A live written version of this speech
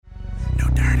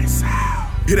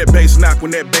Hear that bass knock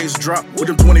when that bass drop. With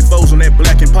them 24s on that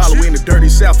black Impala. We in the dirty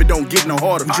south, it don't get no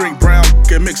harder. Drink brown,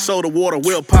 can mix soda water.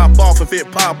 We'll pop off if it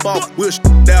pop off. We'll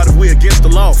out if we against the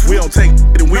law. We don't take it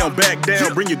and we don't back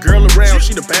down. Bring your girl around,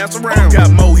 she the pass around.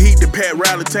 Got more heat than Pat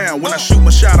Riley Town. When I shoot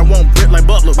my shot, I won't Brit like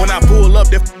Butler. When I pull up,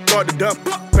 that start to dump.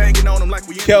 Banging on them like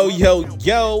we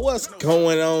Yo, what's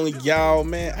going on, y'all,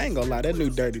 man? I ain't gonna lie, that new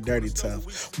dirty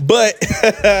tough. But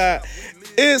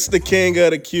it's the king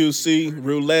of the QC,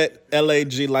 roulette,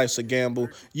 LAG, life's a gamble.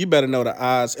 You better know the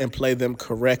odds and play them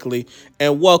correctly.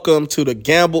 And welcome to the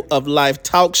Gamble of Life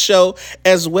talk show,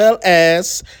 as well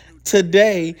as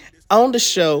today on the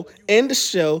show,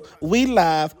 we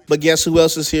live. But guess who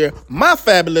else is here? My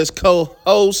fabulous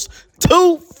co-host,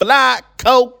 Two Fly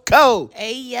Coco.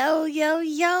 Hey,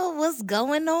 yo, what's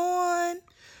going on?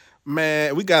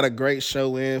 Man, we got a great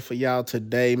show in for y'all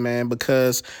today, man,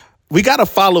 because we got to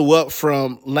follow up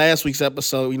from last week's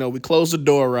episode. You know, we closed the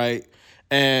door, right?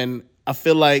 And I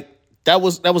feel like that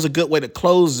was a good way to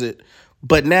close it.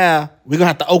 But now we're going to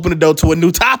have to open the door to a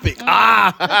new topic.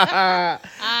 I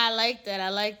like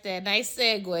that. Nice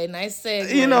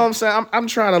segue. You know what I'm saying? I'm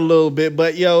trying a little bit,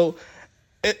 but yo,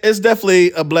 it's definitely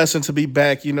a blessing to be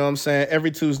back. You know what I'm saying? Every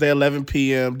Tuesday, 11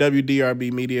 p.m.,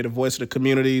 WDRB Media, the voice of the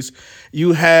communities.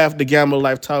 You have the Gamble of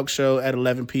Life talk show at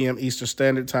 11 p.m. Eastern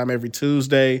Standard Time every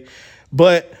Tuesday.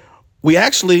 But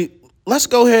let's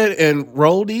go ahead and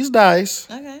roll these dice.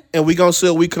 Okay. And we're going to see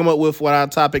what we come up with our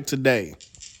topic today.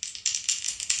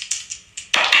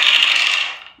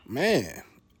 Man,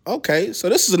 okay. So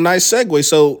this is a nice segue.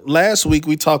 So last week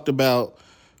we talked about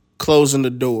closing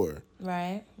the door.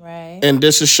 Right. And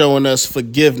this is showing us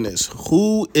forgiveness.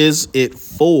 Who is it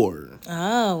for?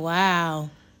 Oh, wow.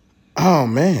 Oh,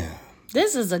 man.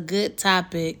 This is a good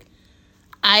topic,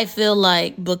 I feel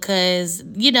like, because,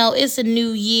 you know, it's a new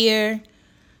year.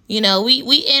 You know,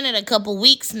 we ended a couple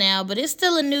weeks now, but it's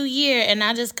still a new year, and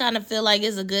I just kind of feel like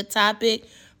it's a good topic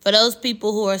for those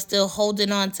people who are still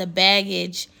holding on to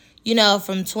baggage, you know,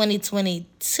 from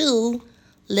 2022.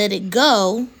 Let it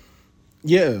go.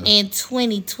 Yeah. In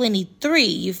 2023,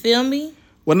 you feel me?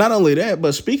 Well, not only that,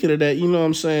 but speaking of that, you know what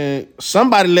I'm saying?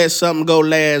 Somebody let something go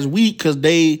last week because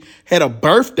they had a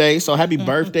birthday. So happy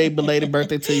birthday, belated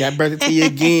birthday to you. Happy birthday to you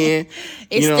again.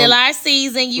 It's still our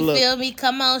season. You feel me?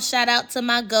 Come on, shout out to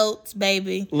my goats,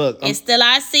 baby. Look, it's still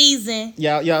our season.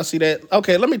 Y'all see that?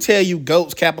 Okay, let me tell you,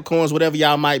 goats, Capricorns, whatever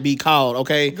y'all might be called,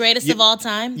 okay? Greatest of all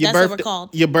time. That's what we're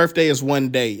called. Your birthday is one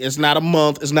day. It's not a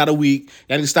month. It's not a week.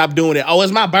 Y'all need to stop doing it. Oh,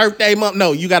 it's my birthday month.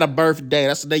 No, you got a birthday.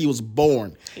 That's the day you was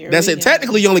born. That's it.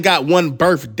 Technically, you only got one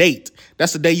birth date.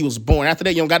 That's the day you was born. After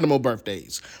that, you don't got no more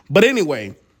birthdays. But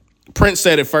anyway, Prince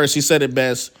said it first. He said it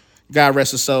best. God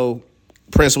rest his soul.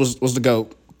 Prince was the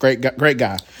GOAT. Great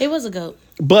guy. He was a GOAT.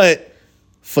 But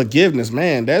forgiveness,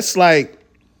 man, that's like,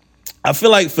 I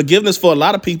feel like forgiveness for a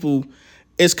lot of people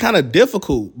is kind of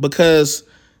difficult because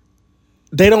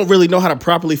they don't really know how to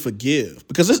properly forgive.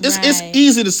 Because it's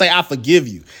easy to say, I forgive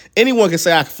you. Anyone can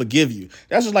say, I forgive you.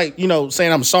 That's just like, you know,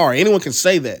 saying I'm sorry. Anyone can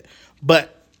say that.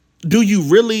 But do you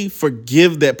really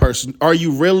forgive that person? Are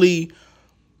you really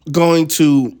going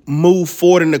to move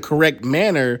forward in the correct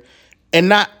manner and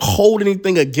not hold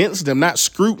anything against them, not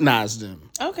scrutinize them?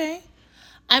 Okay.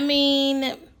 I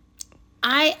mean,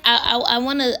 I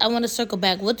want to circle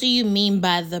back. What do you mean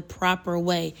by the proper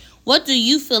way? What do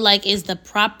you feel like is the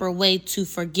proper way to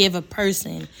forgive a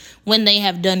person when they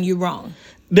have done you wrong?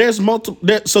 There's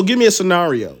multiple. So give me a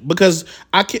scenario, because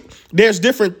there's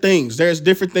different things. There's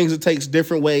different things. It takes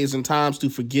different ways and times to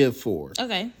forgive for.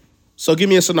 Okay. So give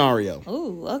me a scenario.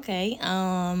 Ooh, okay.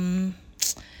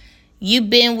 You've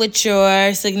been with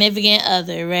your significant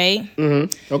other, right?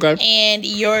 Mm-hmm. Okay. And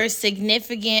your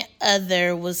significant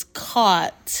other was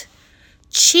caught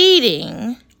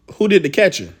cheating. Who did the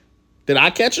catching? Did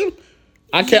I catch him?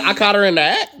 I caught her in the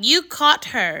act? You caught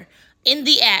her in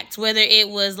the act, whether it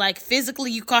was like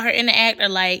physically you caught her in the act or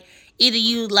like either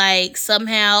you like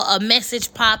somehow a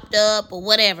message popped up or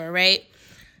whatever, right?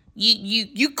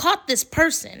 You caught this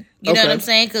person. You know what I'm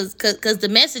saying? Because the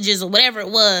messages or whatever it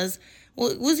was,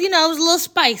 you know, it was a little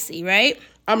spicy, right?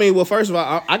 I mean, well, first of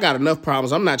all, I got enough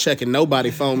problems. I'm not checking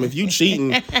nobody's phone. If you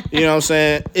cheating, you know what I'm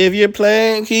saying? If you're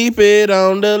playing, keep it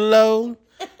on the low.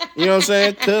 You know what I'm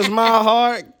saying? Because my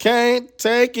heart can't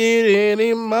take it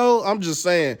anymore. I'm just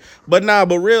saying. But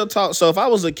real talk. So if I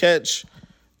was to catch,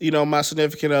 you know, my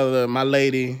significant other, my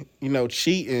lady, you know,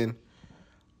 cheating,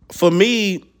 for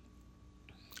me,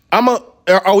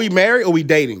 are we married or are we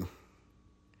dating?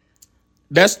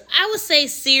 I would say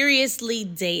seriously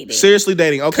dating. Seriously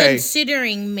dating, okay.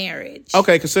 Considering marriage.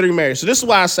 Okay, considering marriage. So this is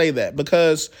why I say that.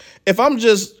 Because if I'm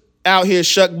just out here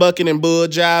shuck bucking and bull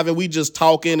jiving, we just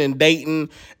talking and dating,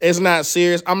 it's not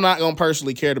serious, I'm not gonna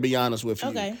personally care, to be honest with you.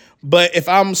 Okay. But if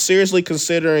I'm seriously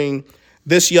considering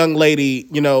this young lady,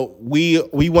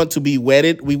 we want to be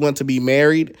wedded, we want to be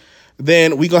married,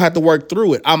 then we gonna have to work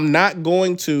through it. I'm not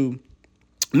going to.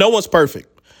 No one's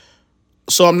perfect,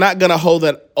 so I'm not gonna hold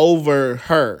that over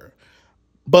her.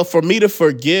 But for me to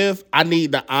forgive, I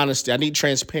need the honesty. I need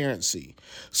transparency.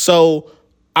 So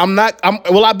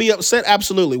will I be upset?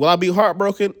 Absolutely. Will I be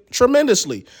heartbroken?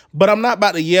 Tremendously. But I'm not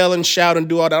about to yell and shout and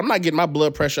do all that. I'm not getting my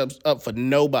blood pressure up for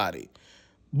nobody.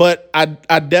 But I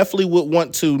definitely would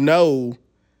want to know,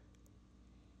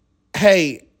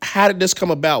 hey, how did this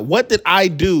come about? What did I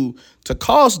do to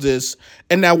cause this?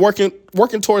 And now working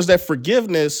towards that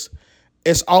forgiveness,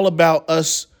 it's all about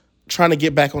us trying to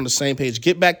get back on the same page,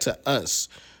 get back to us,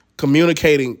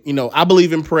 communicating. I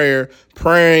believe in prayer,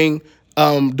 praying,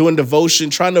 doing devotion,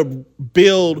 trying to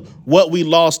build what we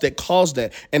lost that caused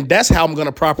that. And that's how I'm going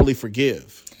to properly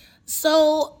forgive.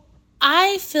 So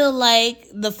I feel like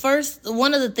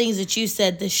one of the things that you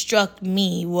said that struck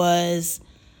me was,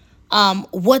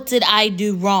 what did I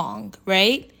do wrong,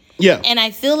 right? Yeah. And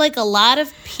I feel like a lot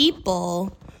of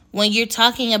people, when you're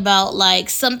talking about like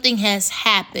something has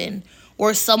happened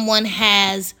or someone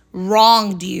has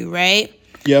wronged you, right?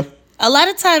 Yeah. A lot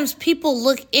of times people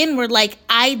look inward like,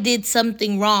 I did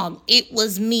something wrong. It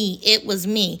was me. It was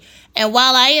me. And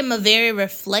while I am a very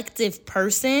reflective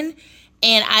person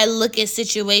and I look at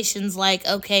situations like,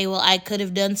 okay, well, I could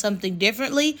have done something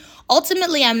differently,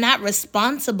 ultimately, I'm not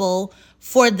responsible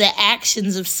for the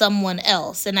actions of someone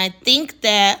else. And I think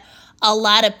that a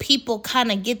lot of people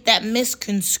kind of get that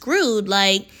misconstrued,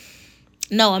 like,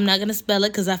 no, I'm not going to spell it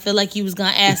because I feel like you was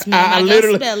going to ask me, am I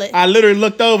going to spell it? I literally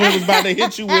looked over and was about to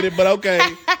hit you with it, but okay,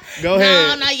 go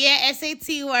ahead. No, not yet,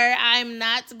 SAT word. I'm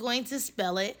not going to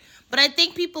spell it. But I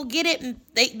think people get it,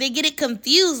 they get it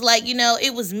confused, like,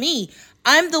 it was me.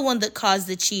 I'm the one that caused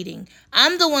the cheating.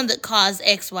 I'm the one that caused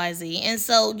XYZ. And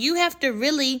so you have to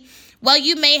really, while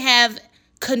you may have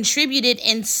contributed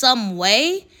in some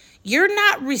way, you're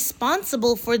not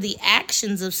responsible for the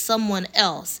actions of someone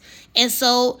else. And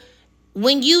so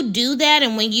when you do that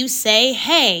and when you say,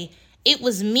 hey, it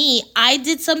was me, I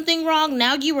did something wrong,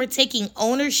 now you are taking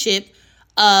ownership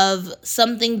of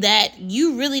something that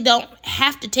you really don't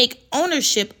have to take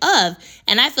ownership of.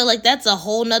 And I feel like that's a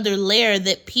whole nother layer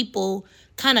that people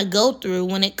kind of go through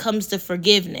when it comes to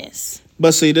forgiveness.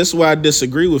 But see, this is why I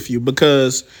disagree with you,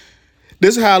 because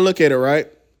this is how I look at it, right?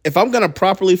 If I'm going to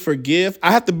properly forgive,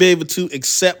 I have to be able to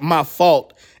accept my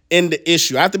fault in the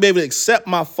issue. I have to be able to accept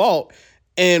my fault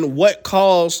and what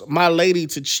caused my lady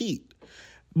to cheat.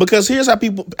 Because here's how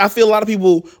I feel a lot of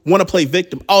people want to play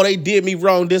victim. Oh, they did me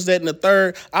wrong, this, that, and the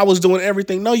third. I was doing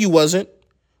everything. No, you wasn't.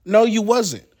 No, you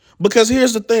wasn't. Because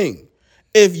here's the thing.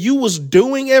 If you was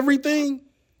doing everything,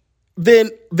 then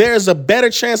there's a better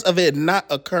chance of it not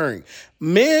occurring.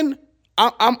 Men,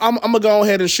 I'm going to go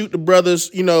ahead and shoot the brothers,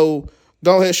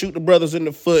 go ahead and shoot the brothers in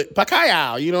the foot.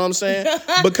 Pakaya, you know what I'm saying?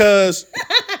 Because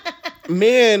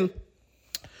men,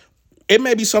 it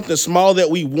may be something small that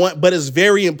we want, but it's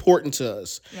very important to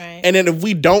us. Right. And then if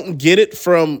we don't get it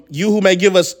from you who may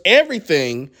give us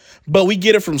everything, but we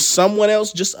get it from someone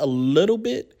else just a little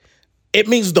bit, it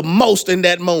means the most in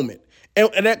that moment.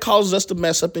 And that causes us to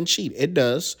mess up and cheat. It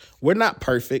does. We're not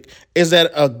perfect. Is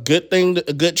that a good thing,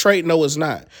 a good trait? No, it's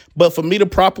not. But for me to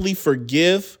properly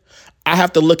forgive, I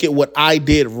have to look at what I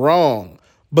did wrong,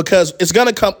 because it's going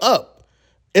to come up.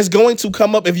 It's going to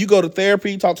come up. If you go to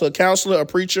therapy, talk to a counselor, a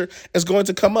preacher, it's going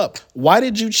to come up. Why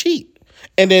did you cheat?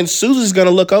 And then Susie's going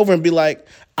to look over and be like,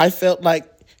 I felt like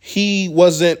he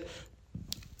wasn't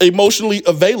emotionally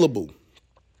available.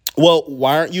 Well,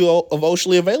 why aren't you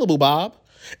emotionally available, Bob?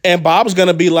 And Bob's going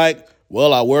to be like,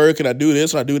 well, I work and I do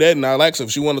this and I do that. And Alexa,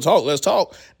 if she want to talk, let's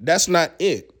talk. That's not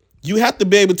it. You have to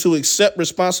be able to accept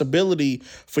responsibility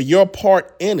for your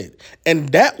part in it. And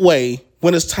that way,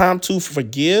 when it's time to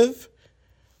forgive,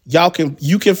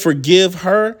 you can forgive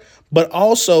her, but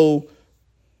also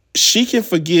she can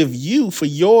forgive you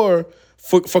for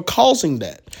causing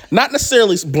that. Not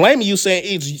necessarily blaming you,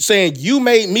 saying you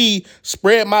made me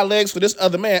spread my legs for this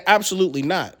other man. Absolutely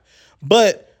not.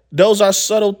 But those are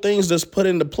subtle things that's put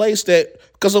into place that,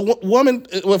 because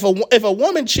if a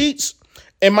woman cheats,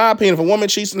 in my opinion, if a woman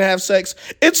cheats and have sex,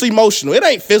 it's emotional. It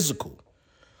ain't physical.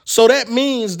 So that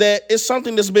means that it's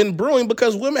something that's been brewing,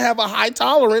 because women have a high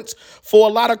tolerance for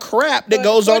a lot of crap that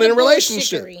goes on in a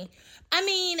relationship. I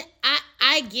mean,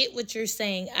 I get what you're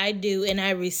saying. I do, and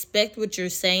I respect what you're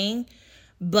saying.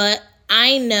 But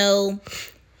I know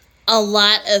a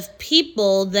lot of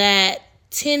people that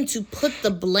tend to put the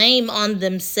blame on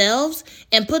themselves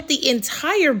and put the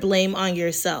entire blame on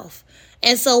yourself.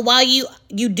 And so while you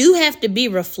do have to be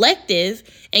reflective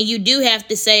and you do have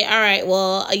to say, all right,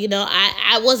 well,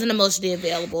 I wasn't emotionally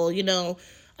available.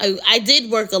 I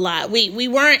did work a lot. We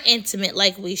weren't intimate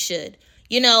like we should.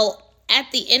 At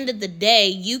the end of the day,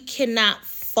 you cannot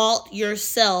fault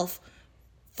yourself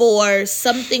for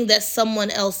something that someone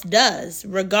else does,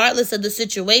 regardless of the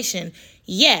situation.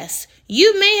 Yes,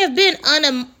 you may have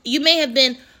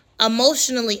been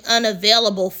emotionally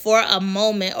unavailable for a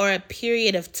moment or a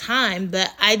period of time,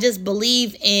 but I just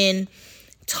believe in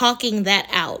talking that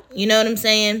out. You know what I'm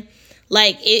saying?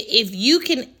 Like, if you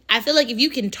can, I feel like if you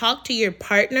can talk to your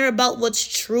partner about what's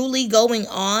truly going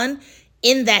on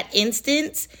in that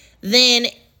instance, then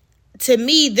to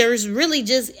me, there's really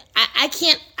just, I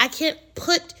can't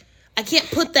put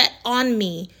that on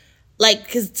me. Like,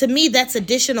 because to me, that's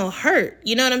additional hurt.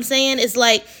 You know what I'm saying? It's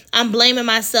like, I'm blaming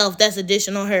myself. That's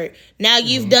additional hurt. Now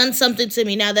you've done something to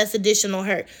me. Now that's additional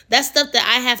hurt. That's stuff that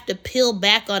I have to peel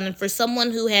back on. And for someone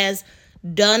who has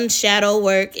done shadow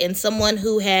work and someone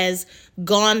who has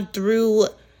gone through,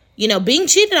 being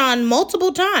cheated on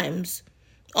multiple times,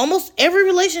 almost every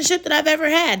relationship that I've ever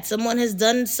had, someone has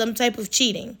done some type of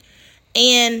cheating.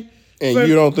 And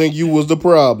you don't think you was the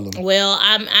problem? Well,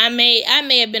 I may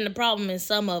have been the problem in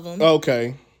some of them.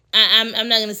 Okay. I'm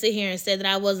not going to sit here and say that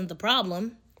I wasn't the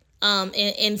problem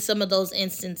in some of those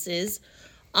instances.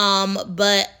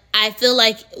 But I feel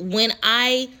like when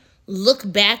I look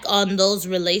back on those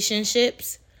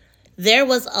relationships, there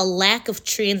was a lack of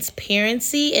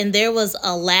transparency and there was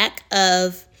a lack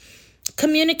of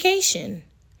communication.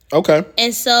 Okay.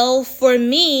 And so for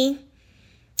me,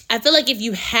 I feel like if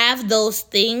you have those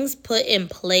things put in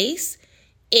place,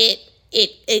 it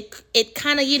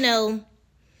kind of,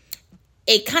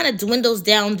 it kind of dwindles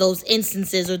down those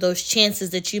instances or those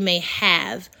chances that you may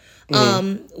have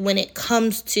when it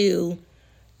comes to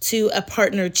a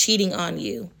partner cheating on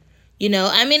you. And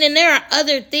there are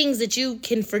other things that you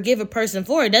can forgive a person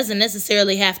for. It doesn't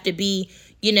necessarily have to be,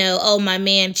 oh, my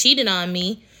man cheated on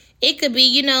me. It could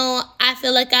be, I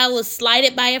feel like I was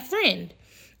slighted by a friend.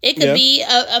 It could be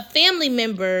a family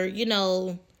member,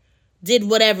 did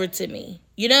whatever to me.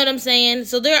 You know what I'm saying?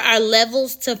 So there are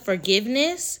levels to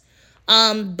forgiveness.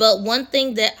 But one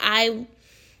thing that I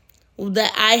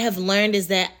have learned is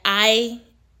that I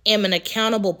am an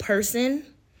accountable person.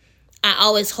 I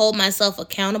always hold myself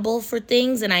accountable for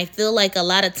things. And I feel like a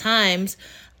lot of times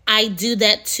I do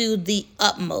that to the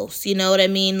utmost. You know what I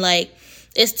mean? Like,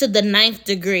 it's to the 9th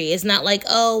degree. It's not like,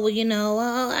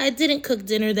 I didn't cook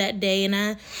dinner that day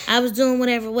and I was doing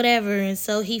whatever. And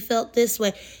so he felt this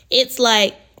way. It's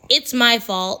like, it's my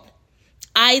fault.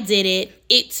 I did it.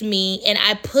 It's me. And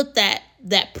I put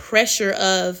that pressure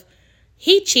of,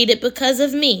 he cheated because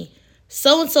of me.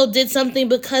 So-and-so did something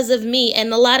because of me.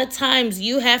 And a lot of times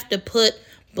you have to put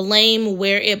blame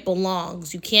where it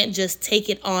belongs. You can't just take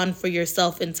it on for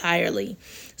yourself entirely.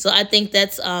 So I think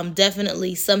that's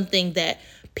definitely something that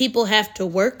people have to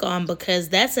work on, because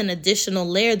that's an additional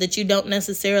layer that you don't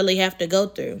necessarily have to go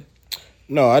through.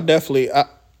 No, I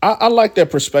like that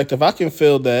perspective. I can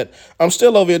feel that. I'm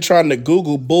still over here trying to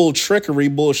Google bull trickery,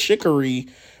 bull shickery,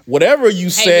 whatever you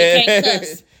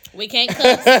said. We can't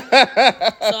cuss.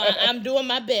 So I'm doing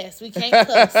my best. We can't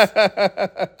cuss.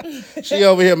 She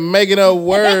over here making up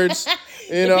words.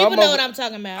 People know what I'm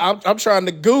talking about. I'm trying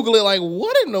to Google it. Like,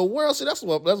 what in the world? See, that's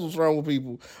what's wrong with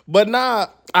people. But nah,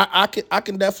 I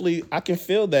can definitely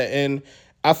feel that, and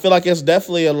I feel like it's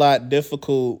definitely a lot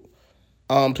difficult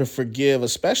to forgive,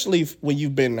 especially when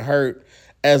you've been hurt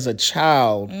as a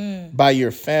child by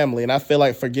your family. And I feel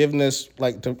like forgiveness,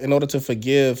 in order to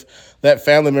forgive that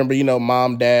family member,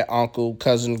 mom, dad, uncle,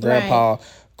 cousin, grandpa,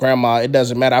 grandma, it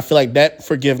doesn't matter. I feel like that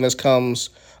forgiveness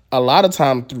comes a lot of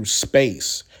time through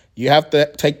space. You have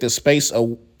to take the space,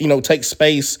 take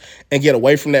space and get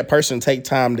away from that person, take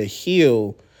time to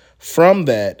heal from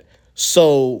that,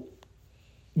 so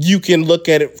you can look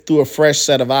at it through a fresh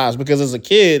set of eyes. Because as a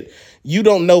kid, you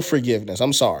don't know forgiveness.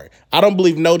 I'm sorry. I don't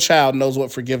believe no child knows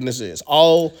what forgiveness is.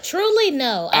 Truly,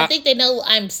 no. I think they know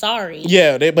I'm sorry.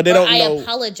 Yeah, but they don't know. I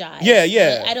apologize.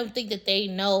 Yeah. I don't think that they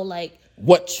know,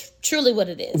 truly what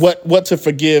it is. What to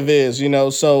forgive is,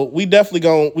 So we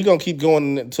definitely we gonna keep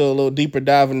going into a little deeper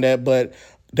dive in that, but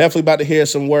definitely about to hear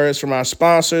some words from our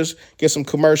sponsors, get some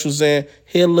commercials in,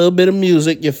 hear a little bit of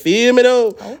music. You feel me though?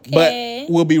 Okay.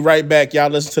 But we'll be right back. Y'all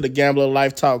listen to the Gambler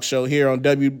Life Talk Show here on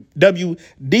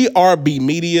WDRB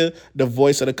Media, the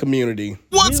voice of the community.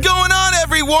 What's going on, everybody?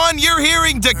 everyone, you're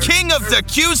hearing the king of the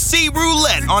QC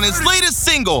Roulette on his latest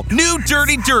single, New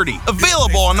Dirty Dirty,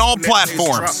 available on all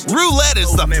platforms. Roulette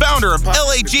is the founder of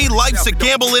LAG Life's a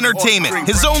Gamble Entertainment,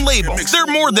 his own label.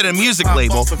 They're more than a music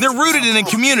label. They're rooted in a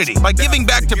community by giving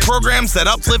back to programs that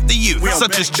uplift the youth,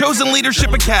 such as Chosen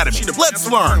Leadership Academy, Let's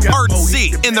Learn, Art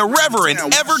C, and the Reverend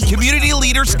Everett Community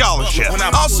Leader Scholarship.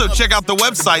 Also, check out the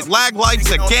website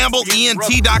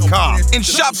laglifesagambleent.com and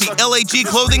shop the LAG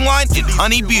clothing line in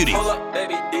Honey Beauty.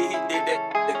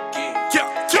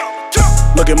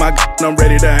 Look at my I'm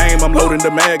ready to aim. I'm loading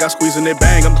the mag, I squeezing it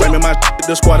bang. I'm claiming my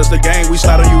the squad is the gang. We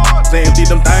slide on you, they empty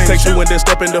them things. Take you and then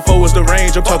step in the foe is the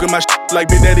range. I'm talking my like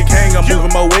Big Daddy King. I'm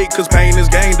moving my weight, cause pain is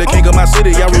gain. The king of my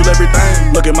city, I rule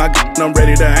everything. Look at my I'm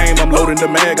ready to aim. I'm loading the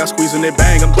mag, I squeezing it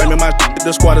bang. I'm claiming my the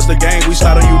squad is the gang. We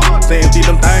slide on you, they empty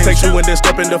them things. Take you and then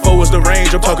step in the foe is the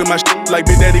range. I'm talking my like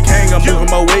Big Daddy King. I'm moving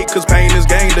my weight, cause pain is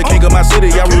gain. The king of my city,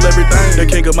 I rule everything. The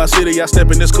king of my city, I step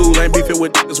in this cool. Ain't beefing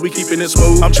with we keeping it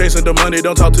smooth. I'm chasing the money,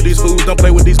 don't talk to these fools. Don't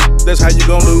play with these, that's how you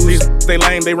gon' lose. These they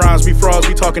lame, they rhymes be frauds.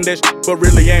 We talking that but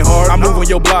really ain't hard. I'm moving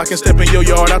your block and step in your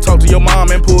yard. I talk to your mom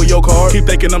and pull your card. Keep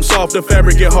thinking I'm soft, the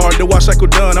fabric get hard. The wash cycle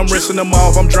done, I'm rinsing them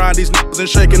off. I'm drying these and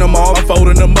shaking them off. I'm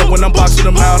folding them up when I'm boxing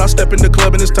them out. I step in the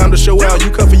club and it's time to show out.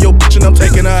 You cuffing your bitch and I'm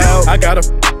taking her out. I got a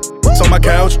on my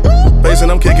couch, facing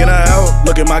I'm kicking her out.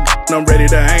 Look at my I'm ready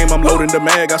to aim. I'm loading the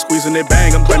mag, I squeezing it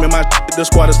bang. I'm claiming my the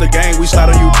squad is the gang. We slide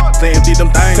on you, they empty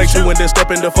them things. Take you and then step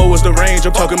in the foe is the range.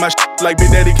 I'm talking my like Big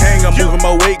Daddy King. I'm moving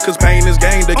my weight, cause pain is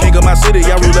gain. The king of my city,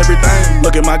 I rule everything.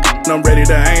 Look at my I'm ready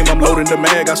to aim. I'm loading the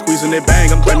mag, I squeezing it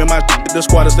bang. I'm claiming my the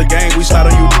squad is the gang. We slide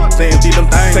on you, they empty them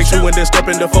things. Take you and then step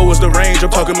in the foe is the range. I'm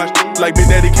talking my like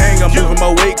Big Daddy King. I'm moving my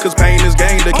weight, cause pain is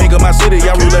gain. The king of my city,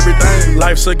 I rule everything.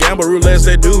 Life's a gamble, roulette's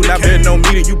that do. Not betting on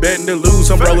me, you betting to lose.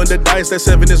 I'm rolling the dice, that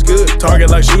 7 is good. Target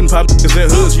like shooting pop niggas in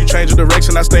hoods. You change the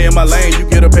direction, I stay in my lane. You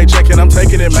get a paycheck and I'm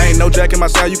taking it, man. No jack in my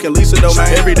style, you can lease it, though,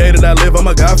 man. Every day that I live, I'm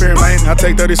a God-fearing man. I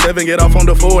take 37, get off on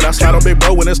the Ford. I slide on Big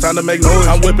Bro when it's time to make noise.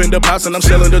 I'm whipping the pots and I'm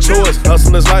selling the toys.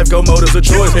 Hustle is life, go mode is a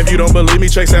choice. If you don't believe me,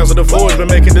 check sounds of the Fords. Been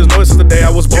making this noise since the day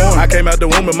I was born. I came out the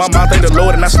womb and my mom thanked the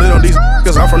Lord, and I slid on these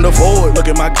cause I'm from the Ford. Look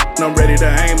at my I'm ready to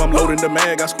aim. I'm loading the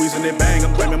mag, I squeezing it bang.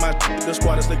 I'm claiming my the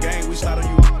squad is the gang. We slide on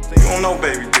you. You don't know,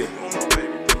 baby D.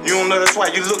 You don't know, that's why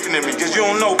you looking at me, cause you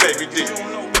don't know, baby D.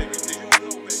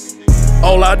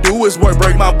 All I do is work,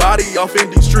 break my body off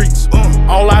in these streets.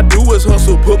 All I do is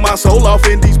hustle, put my soul off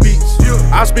in these beats.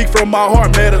 I speak from my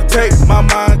heart, meditate, my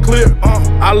mind clear.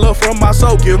 I love from my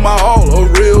soul, give my all, a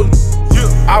real.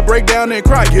 I break down and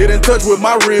cry, get in touch with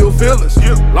my real feelings.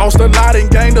 Lost a lot and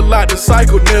gained a lot, the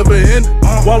cycle never ended.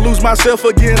 Won't lose myself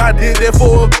again, I did that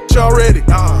for a bitch already.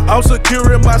 I'm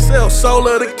securing myself, soul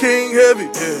of the king heavy.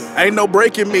 Ain't no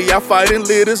breaking me, I fight and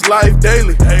live this life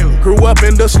daily. Grew up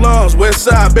in the slums, west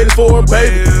side, baby for a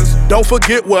baby. Don't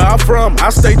forget where I'm from, I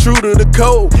stay true to the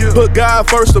code. Put God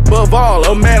first above all,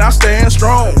 oh man, I stand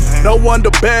strong. No one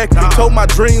to back me, told my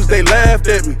dreams, they laughed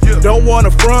at me. Don't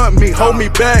wanna front me, hold me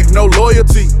back, no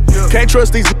loyalty. Can't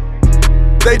trust these,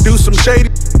 they do some shady.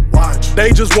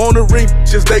 They just wanna ring,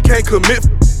 just they can't commit.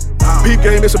 Peep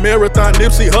game is a marathon,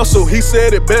 Nipsey hustle, he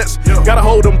said it best. Gotta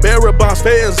hold them bearer bonds,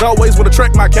 feds always wanna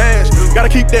track my cash. Gotta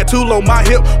keep that tool on my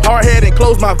hip, hard head and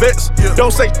close my vest.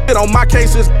 Don't say shit on my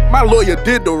cases, my lawyer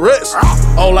did the rest.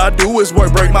 All I do is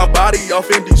work, break my body off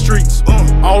in these streets.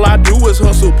 All I do is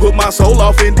hustle, put my soul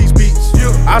off in these beats.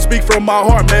 I speak from my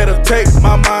heart, meditate,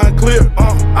 my mind clear.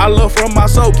 I love from my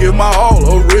soul, give my all,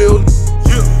 a real.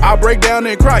 I break down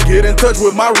and cry, get in touch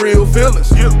with my real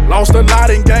feelings. Lost a lot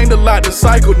and gained a lot, the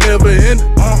cycle never ended.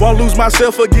 Won't lose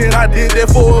myself again, I did that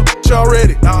for a bitch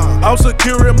already. I'm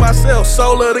securing myself,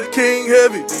 soul of the king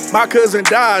heavy. My cousin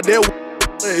died,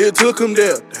 it took him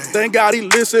there. Thank God he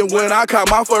listened when I caught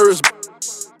my first.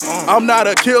 I'm not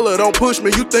a killer, don't push me,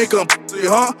 you think I'm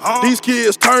huh? These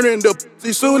kids turning the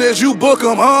soon as you book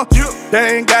them, huh?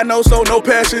 They ain't got no soul, no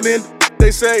passion in. They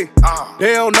say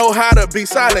they don't know how to be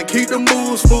silent, keep the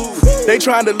moves smooth. They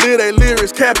trying to live their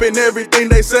lyrics, capping everything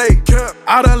they say.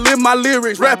 I done live my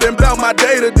lyrics, rapping about my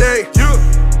day to day.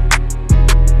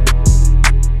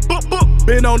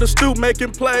 Been on the stoop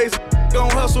making plays,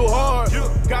 gon' hustle hard.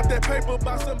 Got that paper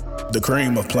by some. The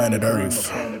cream of planet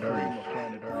Earth.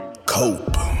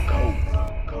 Cope.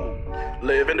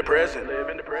 Live in the present.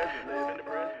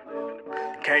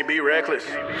 Can't be reckless.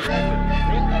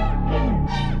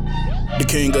 The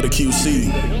king of the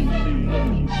QC.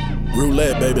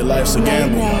 Roulette, baby, life's a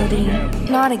gamble.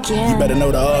 Not again. You better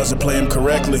know the odds and play them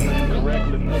correctly.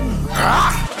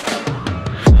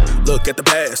 Look at the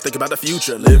past, think about the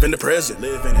future, live in the present,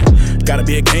 live in it. Gotta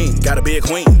be a king, gotta be a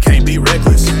queen, can't be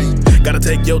reckless. Gotta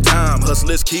take your time, hustle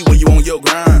is key when you on your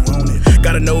grind.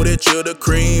 Gotta know that you're the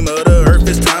cream of the earth,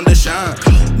 it's time to shine.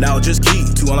 Now just key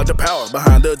to unlock the power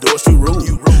behind the doors to rule.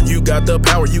 You got the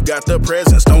power, you got the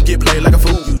presence, don't get played like a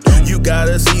fool. You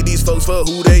gotta see these folks for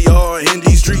who they are in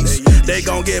these streets. They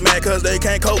gon' get mad cause they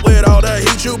can't cope with all the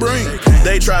heat you bring.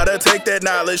 They try to take that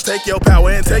knowledge, take your power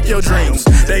and take your dreams.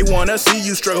 They wanna see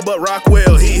you struggle, but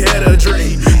Rockwell, he had a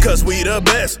dream. Cause we the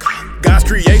best, God's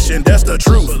creation, that's the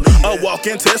truth. A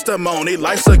walking testimony,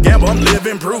 life's a gamble, I'm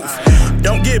living proof.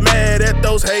 Don't get mad at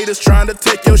those haters trying to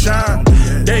take your shine.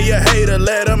 They a hater,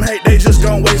 let them hate, they just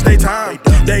gon' waste their time.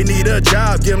 They need a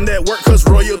job, give them that work cause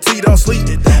royalty don't sleep.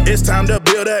 It's time to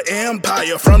build an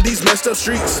empire from these messed up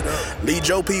streets. Lead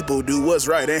your people, do what's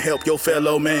right and help your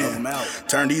fellow man.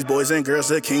 Turn these boys and girls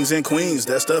to kings and queens,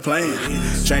 that's the plan.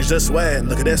 Change the swag,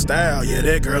 look at that style, yeah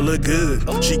that girl look good.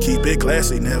 She keep it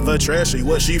classy, never trashy,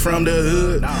 what she from the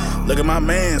hood? Look at my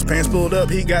man's pants pulled up,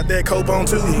 he got that cope on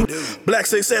too. Black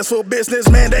successful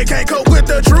businessman, they can't cope with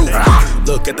the truth.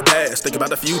 Look at the past, think about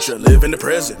the future, live in the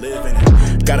present.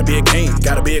 Gotta be a king,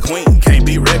 gotta be a queen, can't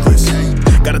be reckless.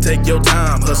 Gotta take your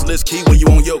time, hustle is key when you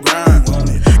on your grind.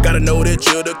 Gotta know that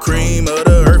you're the cream of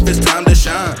the earth, it's time to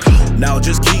shine. Now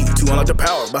just key to unlock the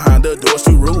power behind the doors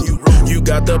to rule. You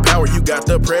got the power, you got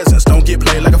the presence, don't get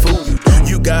played like a fool.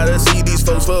 You gotta see these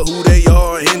folks for who they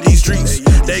are in these streets.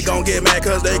 They gon' get mad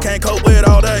cause they can't cope with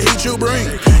all the heat you bring.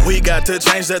 We got to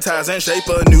change the tides and shape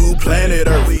a new planet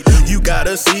Earth. You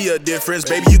gotta see a difference,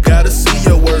 baby, you gotta see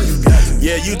your worth.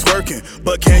 Yeah, you twerking,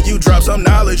 but can you drop some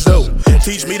knowledge though?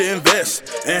 Teach me to invest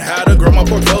and how to grow my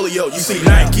portfolio. You see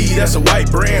Nike, that's a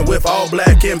white brand with all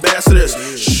black ambassadors.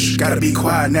 Shh, gotta be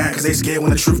quiet now cause they scared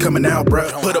when the truth coming out,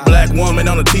 bruh. Put a black woman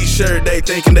on a t-shirt, they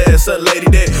thinking that it's a lady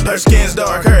that her skin's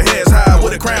dark, her hair's high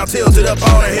with a crown tilted up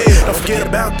on her head. Don't forget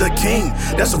about the king,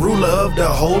 that's the ruler of the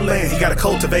whole land. He gotta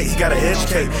cultivate, he gotta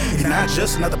educate. He's not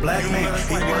just another black man,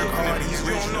 he work hard, he's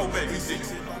rich.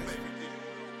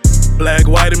 Black,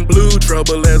 white, and blue,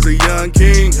 trouble as a young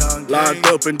king. Locked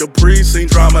up in the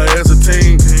precinct, drama as a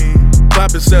teen.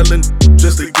 Poppin' selling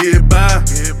just to get by.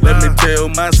 Let me tell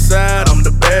my side, I'm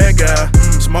the bad guy.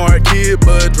 Smart kid,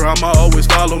 but drama always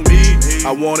follow me.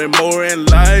 I wanted more in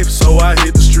life, so I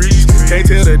hit the streets. Can't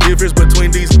tell the difference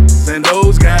between these and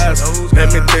those guys.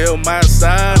 Let me tell my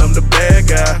side, I'm the bad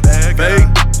guy. Fake,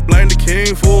 blame the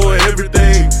king for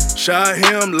everything. Shot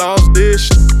him, lost this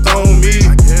on me.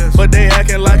 But they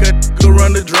acting like a nigga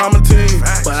run the drama team.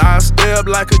 But I step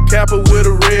like a capper with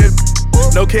a red.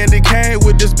 No candy cane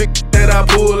with this big that I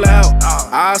pull out.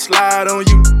 I slide on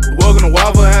you, welcome to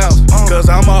Waffle House. Cause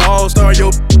I'm a all-star, yo,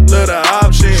 love the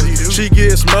option. She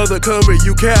gets smothered, cover,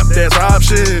 you cap, that's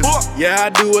option. Yeah, I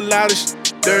do a lot of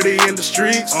dirty in the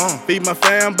streets. Feed my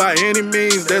fam by any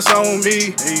means, that's on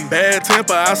me. Bad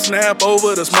temper, I snap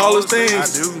over the smallest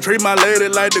things. Treat my lady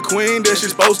like the queen that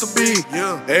she's supposed to be.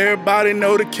 Everybody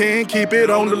know the king, keep it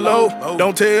on the low.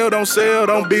 Don't tell, don't sell,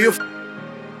 don't be a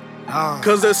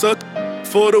cause that's a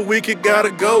for the week, it gotta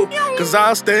go. Cause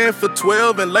I stand for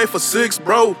 12 and lay for 6,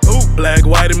 bro. Black,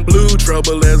 white, and blue,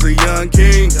 trouble as a young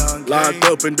king. Locked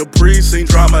up in the precinct,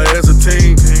 drama as a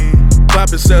teen.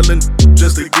 Poppin' selling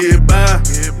just to get by.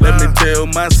 Let me tell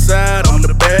my side, I'm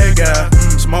the bad guy.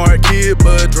 Smart kid,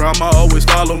 but drama always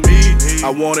follow me. I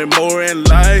wanted more in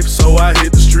life, so I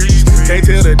hit the streets. Can't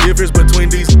tell the difference between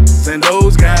these and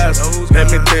those guys. Let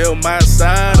me tell my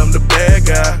side, I'm the bad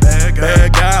guy.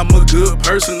 Bad guy, I'm a good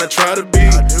person, I try to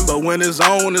be. But when it's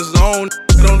on,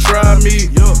 don't try me.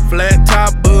 Flat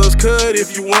top buzz cut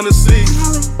if you wanna see.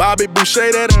 Bobby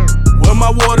Boucher, that where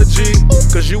my water G.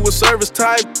 Cause you a service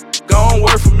type, gon'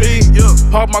 work for me.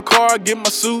 Park my car, get my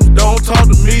suit, don't talk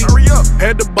to me.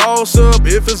 Had the boss up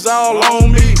if it's all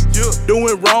on me.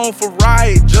 Doing wrong for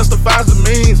right, justifies the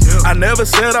means. I never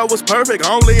said I was perfect,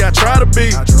 only I try to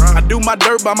be. I do my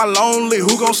dirt by my lonely,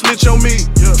 who gon' snitch on me?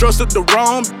 Trusted the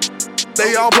wrong,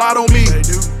 they all plot on me.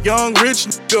 Young rich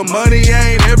nigga, money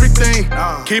ain't everything.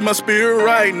 Keep my spirit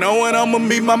right, knowing I'ma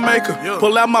meet my maker.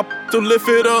 Pull out my to lift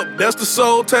it up, that's the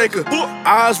soul taker.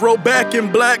 Eyes roll back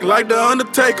in black like the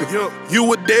Undertaker.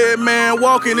 You a dead man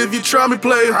walking if you try me,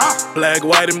 player. Black,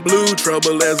 white, and blue,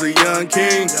 trouble as a young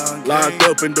king. Locked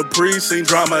up in the precinct,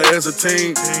 drama as a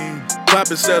teen.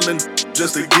 Poppin' selling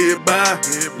just to get by.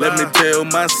 Let me tell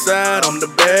my side, I'm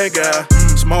the bad guy.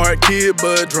 Smart kid,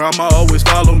 but drama always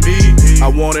follow me. I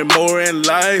wanted more in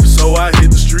life, so I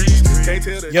hit the streets.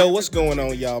 Yo, what's going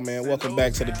on, y'all, man? Welcome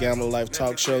back to the Gambler Life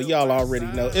Talk Show. Y'all already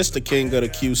know it's the king of the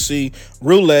QC,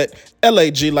 Roulette,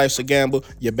 LAG Life's a Gamble.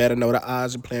 You better know the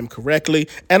odds and play them correctly.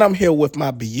 And I'm here with my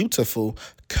beautiful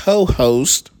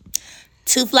co-host,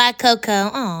 Two Fly Coco.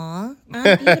 Aw,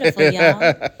 I'm beautiful,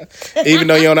 y'all. Even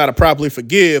though you don't know how to properly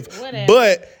forgive. Whatever.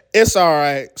 But it's all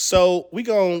right. So we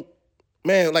gon',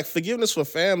 man, like forgiveness for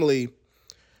family,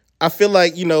 I feel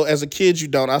like, as a kid you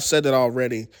don't. I've said it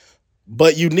already.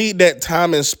 But you need that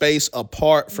time and space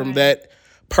apart from that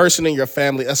person in your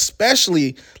family,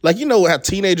 especially like how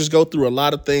teenagers go through a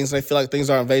lot of things. They feel like things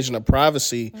are invasion of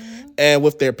privacy, and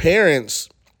with their parents,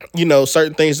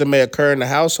 certain things that may occur in the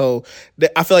household,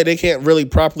 I feel like they can't really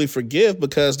properly forgive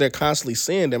because they're constantly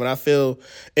seeing them. And I feel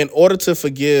in order to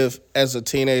forgive as a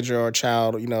teenager or a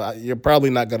child, you're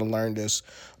probably not going to learn this,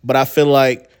 but I feel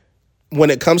like when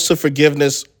it comes to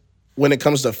forgiveness, when it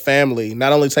comes to family,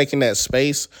 not only taking that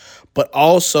space, but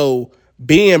also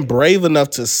being brave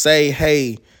enough to say,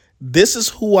 hey, this is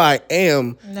who I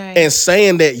am, and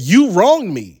saying that you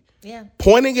wronged me. Yeah.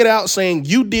 Pointing it out, saying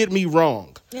you did me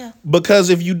wrong. Yeah. Because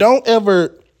if you don't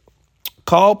ever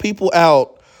call people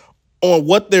out on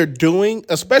what they're doing,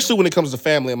 especially when it comes to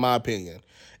family, in my opinion,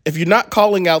 if you're not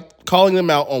calling them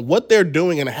out on what they're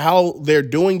doing and how they're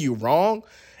doing you wrong,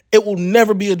 it will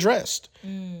never be addressed.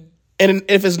 And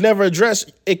if it's never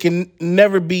addressed, it can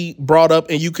never be brought up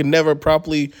and you can never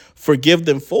properly forgive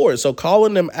them for it. So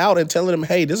calling them out and telling them,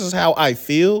 hey, this is how I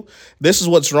feel, this is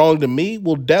what's wrong to me,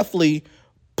 will definitely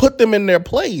put them in their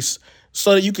place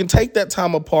so that you can take that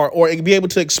time apart or be able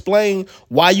to explain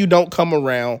why you don't come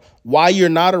around, why you're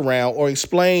not around, or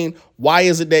explain why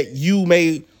is it that you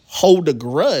may hold a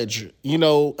grudge,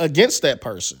 against that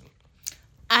person.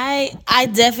 I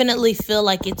definitely feel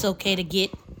like it's okay to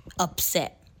get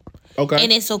upset. Okay.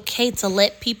 And it's okay to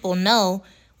let people know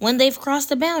when they've crossed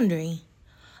a boundary.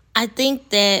 I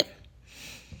think that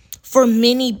for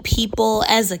many people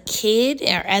as a kid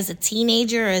or as a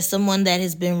teenager or as someone that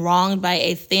has been wronged by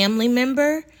a family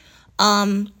member,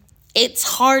 it's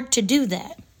hard to do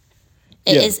that.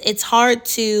 It's hard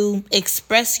to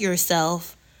express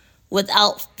yourself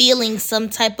without feeling some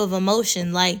type of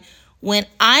emotion. Like when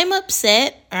I'm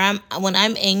upset or when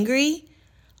I'm angry,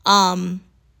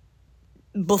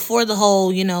 before the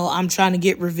whole, I'm trying to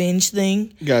get revenge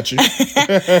thing. Got you.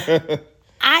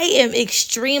 I am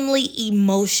extremely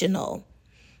emotional.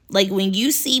 Like when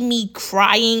you see me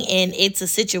crying and it's a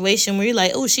situation where you're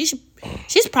like, oh, she's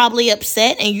probably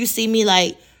upset, and you see me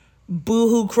like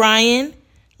boo-hoo crying,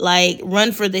 like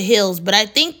run for the hills. But I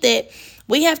think that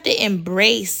we have to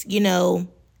embrace,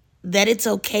 that it's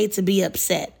okay to be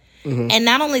upset. And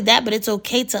not only that, but it's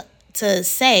okay to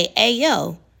say, hey,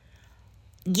 yo,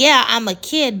 yeah, I'm a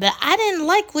kid, but I didn't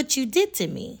like what you did to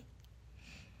me.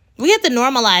 We have to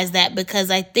normalize that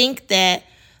because I think that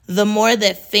the more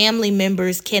that family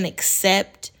members can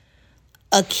accept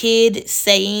a kid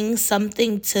saying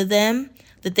something to them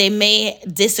that they may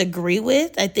disagree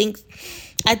with, I think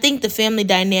the family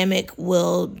dynamic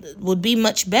would be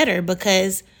much better,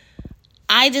 because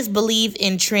I just believe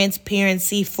in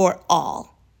transparency for all.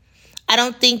 I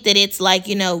don't think that it's like,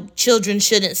 children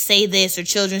shouldn't say this or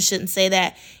children shouldn't say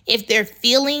that. If they're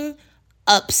feeling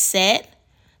upset,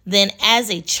 then as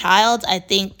a child, I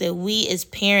think that we as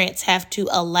parents have to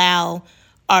allow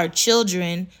our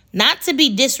children not to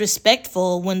be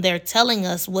disrespectful when they're telling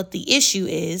us what the issue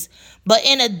is, but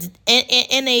in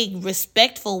a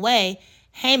respectful way.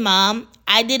 Hey, Mom,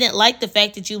 I didn't like the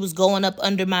fact that you was going up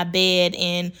under my bed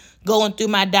and going through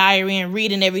my diary and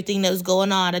reading everything that was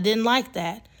going on. I didn't like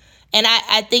that. And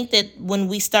I think that when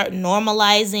we start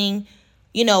normalizing,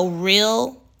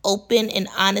 real, open, and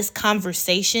honest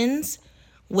conversations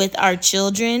with our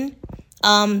children,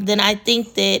 then I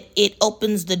think that it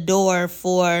opens the door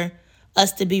for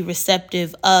us to be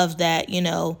receptive of that,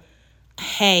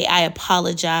 hey, I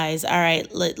apologize. All right,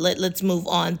 let's move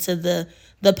on to the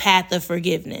path of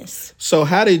forgiveness. So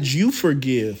how did you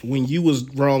forgive when you was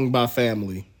wronged by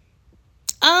family?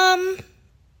 I'm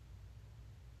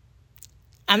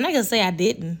not going to say I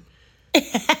didn't.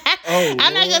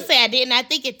 I'm not going to say I didn't. I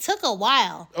think it took a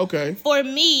while. Okay. For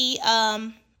me,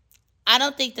 I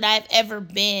don't think that I've ever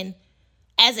been,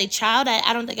 as a child,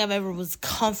 I don't think I've ever was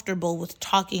comfortable with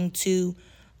talking to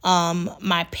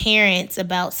my parents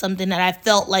about something that I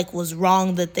felt like was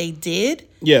wrong that they did.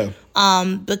 Yeah.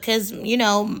 Because,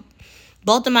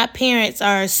 both of my parents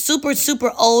are super,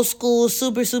 super old school,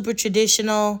 super, super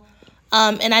traditional.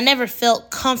 And I never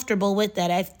felt comfortable with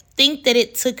that. I think that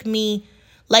it took me,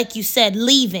 like you said,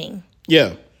 leaving.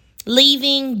 Yeah.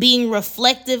 Leaving, being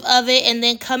reflective of it, and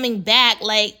then coming back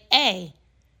like, hey,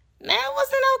 that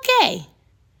wasn't okay.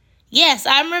 Yes,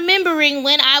 I'm remembering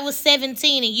when I was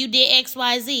 17 and you did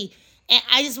XYZ. And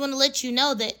I just want to let you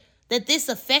know that this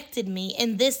affected me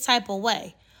in this type of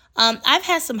way. I've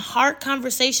had some hard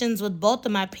conversations with both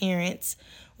of my parents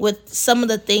with some of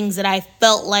the things that I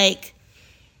felt like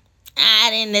I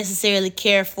didn't necessarily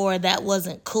care for, that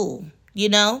wasn't cool, you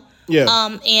know?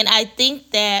 Yeah. And I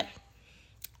think that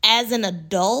as an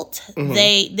adult,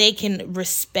 they can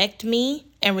respect me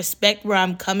and respect where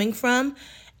I'm coming from.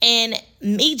 And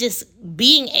me just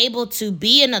being able to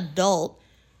be an adult,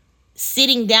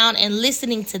 sitting down and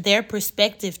listening to their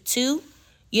perspective too.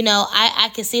 You know,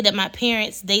 I can see that my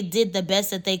parents, they did the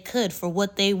best that they could for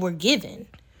what they were given,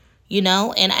 you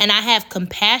know, and I have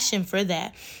compassion for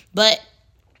that. But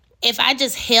if I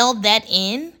just held that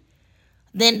in,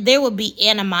 then there would be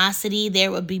animosity, there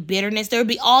would be bitterness, there would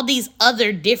be all these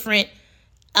other different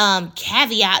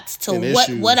caveats to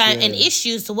and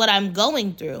issues to what I'm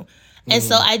going through. And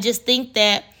so I just think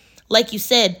that, like you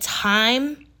said,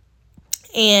 time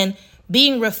and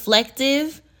being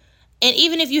reflective, and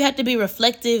even if you have to be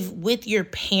reflective with your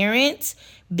parents,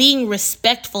 being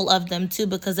respectful of them too,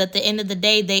 because at the end of the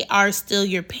day, they are still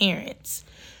your parents,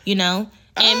 you know?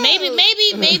 And maybe,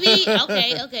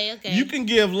 okay. You can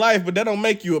give life, but that don't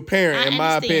make you a parent, in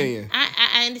my opinion.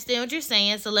 I understand what you're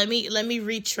saying, so let me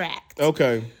retract.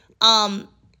 Okay. Not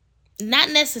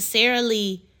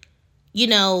necessarily, you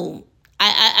know,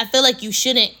 I feel like you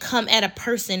shouldn't come at a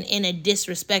person in a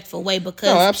disrespectful way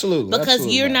because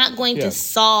you're not going to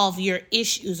solve your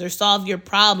issues or solve your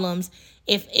problems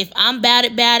if I'm bad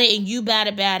about it and you bad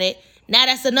about it. Now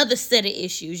that's another set of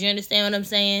issues. You understand what I'm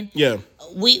saying? Yeah.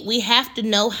 We have to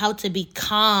know how to be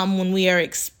calm when we are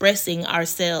expressing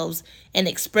ourselves and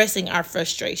expressing our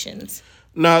frustrations.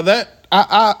 Now that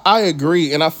I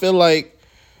agree, and I feel like,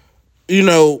 you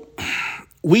know,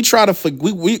 we try to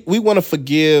we want to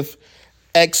forgive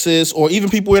exes or even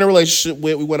people we're in a relationship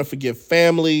with. We want to forgive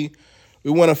family.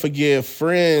 We want to forgive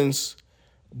friends.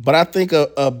 But I think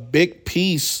a big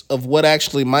piece of what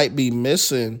actually might be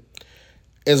missing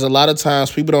is a lot of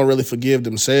times people don't really forgive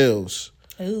themselves.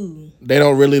 Ooh. They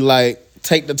don't really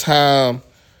take the time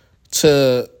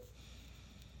to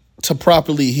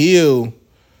properly heal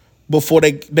before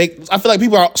they I feel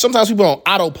like sometimes people are on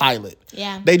autopilot.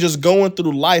 Yeah. They just going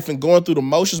through life and going through the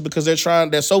motions because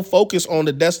they're so focused on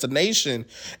the destination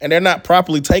and they're not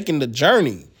properly taking the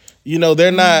journey. You know,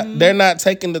 they're not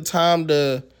taking the time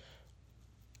to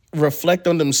reflect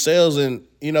on themselves, and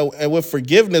you know, and with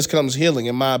forgiveness comes healing,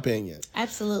 in my opinion.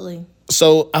 Absolutely.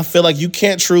 So I feel like you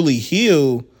can't truly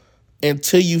heal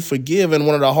until you forgive, and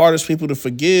one of the hardest people to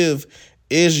forgive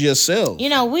is yourself. You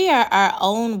know, we are our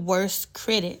own worst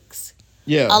critics.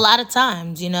 Yeah. A lot of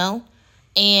times, you know,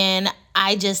 and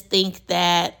I just think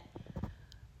that,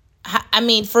 I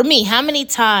mean, for me, how many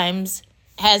times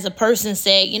has a person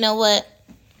said, you know what,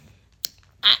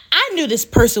 I knew this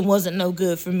person wasn't no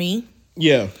good for me.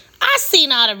 Yeah. I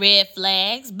seen all the red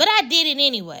flags, but I did it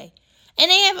anyway.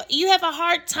 And you have a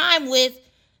hard time with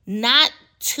not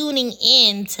tuning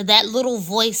in to that little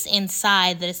voice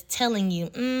inside that is telling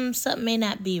you, something may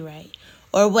not be right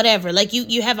or whatever. Like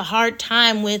you have a hard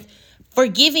time with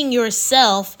forgiving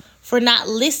yourself for not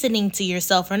listening to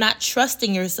yourself or not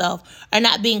trusting yourself or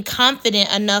not being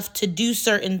confident enough to do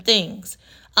certain things.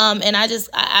 And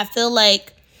I feel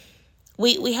like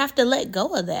we have to let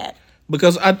go of that.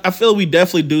 Because I feel we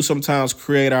definitely do sometimes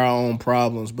create our own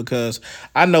problems, because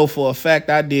I know for a fact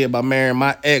I did by marrying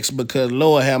my ex, because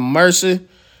Lord have mercy.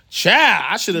 Child,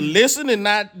 I should have listened and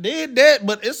not did that,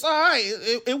 but it's all right.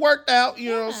 It worked out, you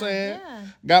know what I'm saying? Yeah.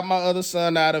 Got my other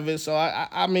son out of it. So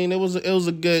I mean,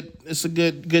 it's a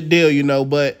good deal, you know,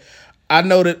 but I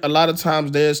know that a lot of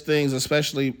times there's things,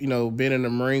 especially, you know, being in the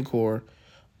Marine Corps,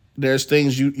 there's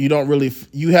things you don't really,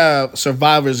 you have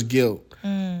survivor's guilt.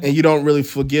 And you don't really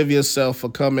forgive yourself for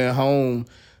coming home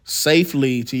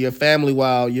safely to your family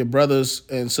while your brothers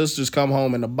and sisters come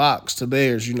home in a box to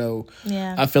theirs, you know.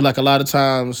 Yeah. I feel like a lot of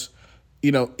times,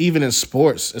 you know, even in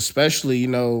sports, especially, you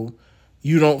know,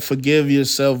 you don't forgive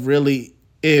yourself really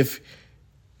if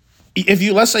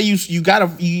you, let's say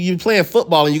you playing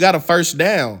football and you got a first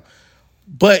down,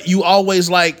 but you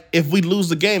always like, if we lose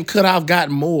the game, could I have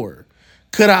gotten more?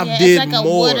 Could I have did it's like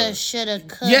more? A woulda, shoulda,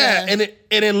 coulda. Yeah, and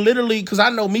it literally, because I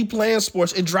know me playing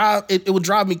sports, it would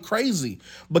drive me crazy,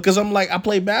 because I'm like, I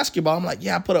play basketball. I'm like,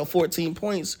 yeah, I put up 14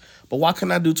 points, but why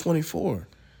couldn't I do 24?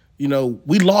 You know,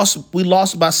 we lost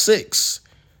by 6.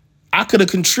 I could have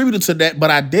contributed to that, but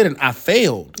I didn't. I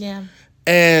failed. Yeah.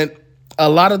 And a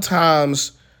lot of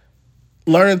times,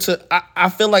 I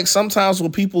feel like sometimes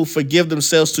when people forgive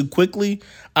themselves too quickly,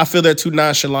 I feel they're too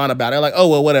nonchalant about it. They're like, oh,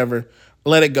 well, whatever.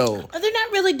 Let it go. They're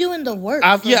not really doing the work.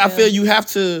 I feel you have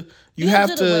to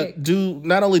do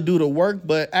not only do the work,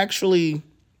 but actually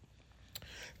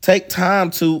take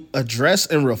time to address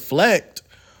and reflect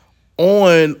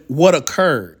on what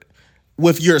occurred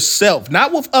with yourself,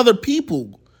 not with other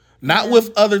people. not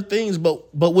with other things,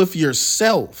 but with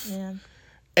yourself. Yeah.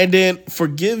 And then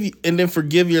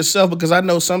forgive yourself, because I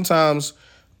know sometimes,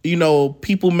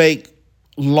 people make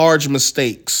large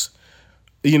mistakes.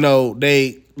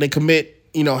 They commit,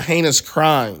 heinous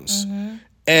crimes,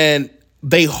 and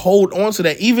they hold on to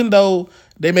that, even though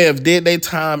they may have did their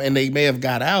time and they may have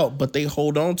got out, but they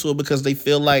hold on to it because they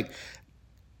feel like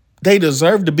they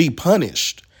deserve to be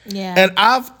punished. Yeah. And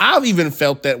I've even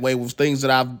felt that way with things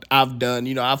that I've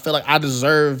done. I feel like I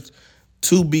deserved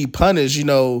to be punished,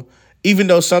 even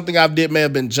though something I did may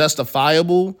have been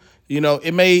justifiable.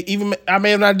 I may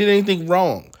have not did anything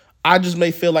wrong. I just may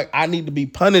feel like I need to be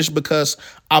punished because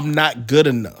I'm not good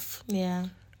enough. Yeah.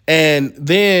 And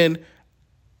then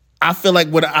I feel like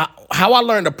how I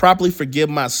learned to properly forgive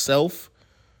myself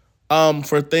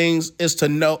for things is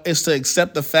to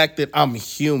accept the fact that I'm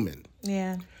human.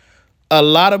 Yeah. A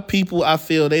lot of people, I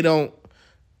feel, they don't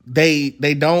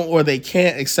or they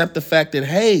can't accept the fact that,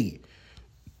 hey,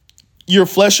 you're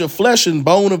flesh of flesh and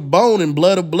bone of bone and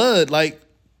blood of blood. Like,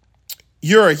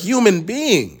 you're a human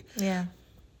being. Yeah.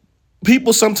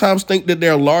 People sometimes think that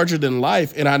they're larger than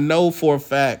life, and I know for a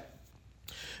fact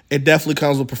it definitely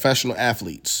comes with professional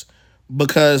athletes,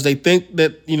 because they think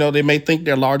that, they may think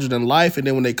they're larger than life, and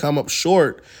then when they come up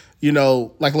short,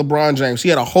 like LeBron James, he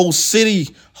had a whole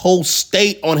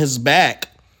state on his back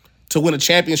to win a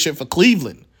championship for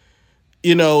Cleveland.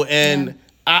 And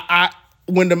I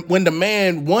when the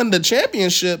man won the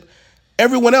championship,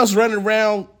 everyone else running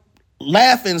around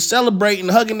laughing, celebrating,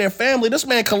 hugging their family. This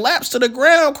man collapsed to the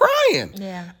ground crying.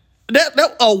 Yeah. That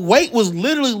a weight was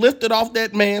literally lifted off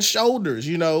that man's shoulders,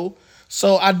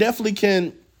 So I definitely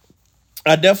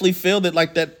feel that,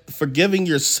 like, that forgiving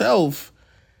yourself,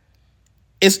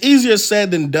 it's easier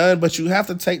said than done, but you have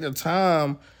to take the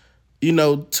time,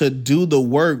 to do the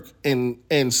work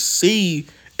and see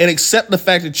and accept the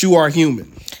fact that you are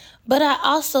human. But I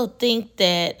also think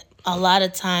that a lot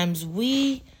of times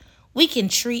we can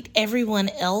treat everyone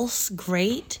else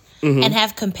great and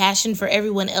have compassion for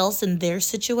everyone else in their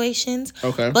situations.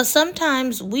 Okay. But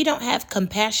sometimes we don't have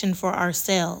compassion for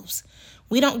ourselves.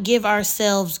 We don't give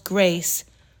ourselves grace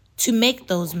to make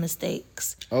those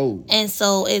mistakes. Oh. And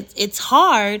so it's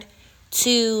hard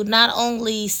to not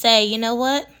only say, you know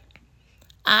what,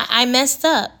 I messed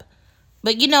up.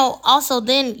 But, also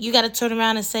then you got to turn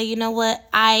around and say, you know what,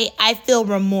 I feel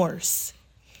remorse.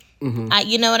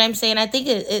 You know what I'm saying? I think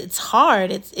it's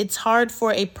hard. It's hard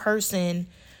for a person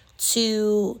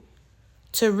to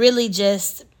really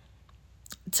just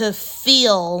to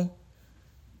feel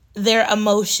their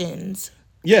emotions.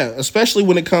 Yeah, especially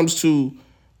when it comes to,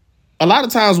 a lot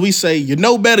of times we say, you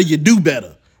know better, you do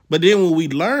better. But then when we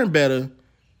learn better,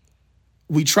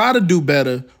 we try to do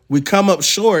better, we come up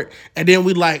short, and then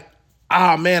we like,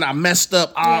 man, I messed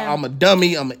up. I'm a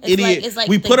dummy. I'm an idiot. It's like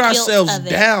we the put guilt ourselves of it.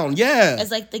 down. Yeah.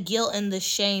 It's like the guilt and the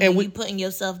shame And and you putting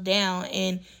yourself down.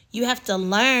 And you have to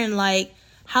learn, like,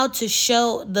 how to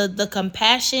show the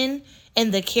compassion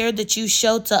and the care that you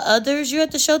show to others. You have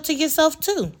to show to yourself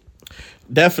too.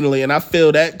 Definitely. And I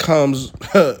feel that comes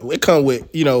with,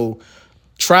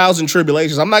 trials and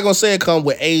tribulations. I'm not going to say it comes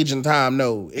with age and time.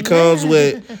 No, it comes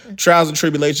with trials and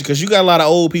tribulations, because you got a lot of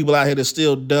old people out here that's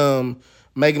still dumb,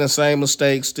 making the same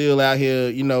mistakes, still out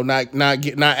here, not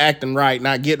acting right,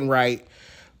 not getting right.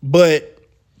 But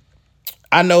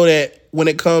I know that when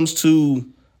it comes to,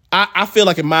 I feel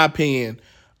like, in my opinion,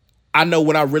 I know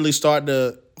when I really started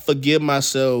to forgive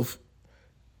myself,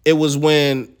 it was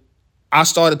when I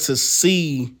started to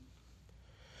see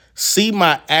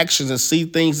my actions and see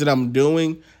things that I'm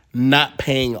doing not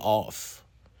paying off.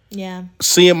 Yeah.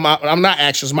 Seeing my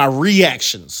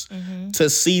reactions to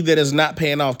see that it's not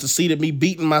paying off, to see that me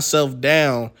beating myself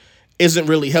down isn't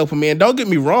really helping me. And don't get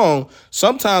me wrong,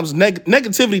 sometimes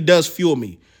negativity does fuel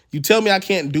me. You tell me I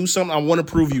can't do something, I want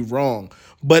to prove you wrong.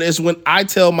 But it's when I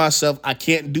tell myself I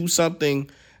can't do something,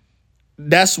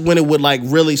 that's when it would, like,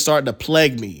 really start to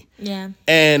plague me. Yeah.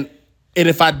 And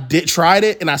if I tried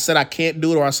it and I said I can't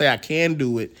do it, or I say I can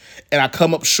do it, and I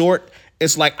come up short,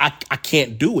 it's like I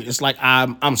can't do it. It's like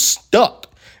I'm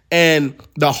stuck. And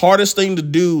the hardest thing to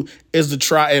do is to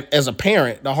try, as a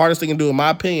parent, the hardest thing to do, in my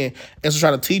opinion, is to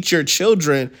try to teach your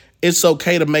children it's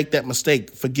okay to make that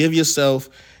mistake. Forgive yourself.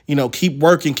 Keep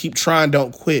working, keep trying,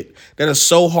 don't quit. That is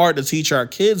so hard to teach our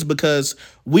kids, because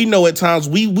we know at times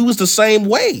we was the same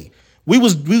way.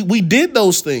 We did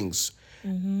those things.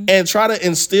 And try to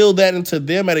instill that into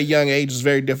them at a young age is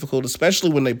very difficult,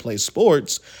 especially when they play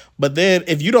sports. But then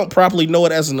if you don't properly know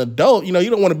it as an adult, you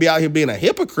don't want to be out here being a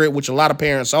hypocrite, which a lot of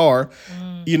parents are.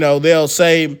 They'll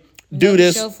say, do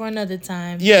this. Show for another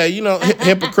time. Yeah,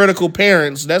 hypocritical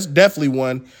parents. That's definitely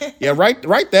one. Yeah,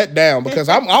 write that down because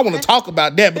I want to talk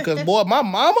about that because boy, my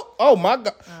mama. Oh my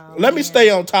God. Let me stay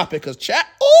on topic because chat.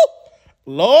 Oh,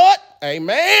 Lord,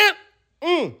 amen.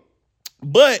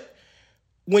 But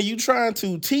when you trying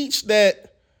to teach that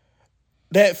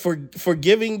for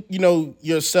forgiving,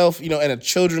 yourself, at a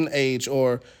children age,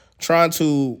 or trying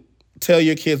to tell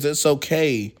your kids it's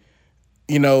okay,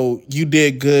 you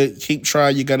did good, keep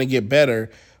trying, you're gonna get better.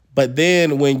 But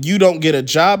then when you don't get a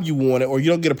job you wanted or you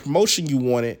don't get a promotion you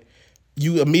wanted,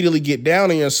 you immediately get down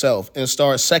on yourself and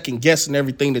start second guessing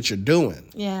everything that you're doing.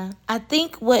 Yeah, I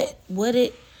think what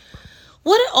it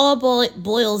all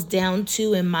boils down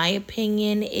to, in my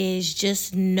opinion, is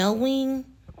just knowing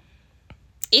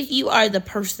if you are the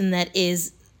person that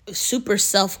is super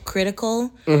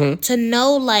self-critical, to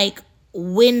know like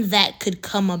when that could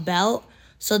come about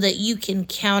so that you can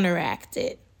counteract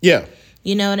it. Yeah.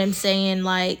 You know what I'm saying?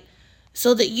 Like,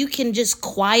 so that you can just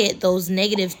quiet those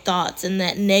negative thoughts and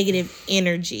that negative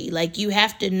energy. Like, you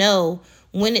have to know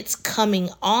when it's coming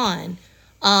on.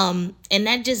 And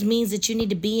that just means that you need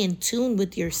to be in tune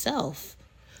with yourself.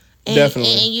 And,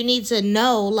 definitely. And you need to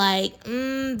know, like,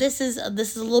 this is a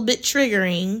little bit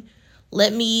triggering.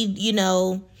 Let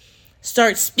me,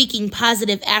 start speaking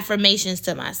positive affirmations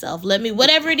to myself.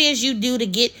 Whatever it is you do to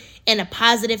get in a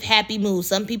positive, happy mood.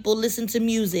 Some people listen to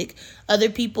music. Other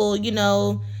people,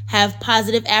 have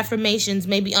positive affirmations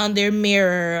maybe on their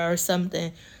mirror or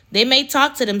something. They may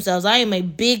talk to themselves. I am a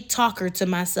big talker to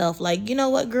myself. Like, you know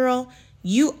what, girl?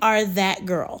 You are that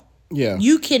girl. Yeah.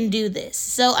 You can do this.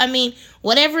 So, I mean,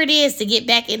 whatever it is to get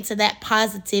back into that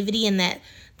positivity and that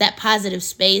positive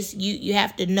space, you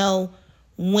have to know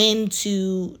when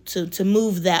to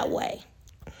move that way.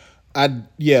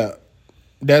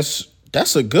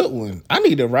 That's a good one. I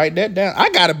need to write that down. I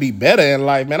gotta be better in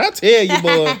life, man. I tell you,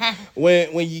 boy,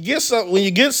 when you get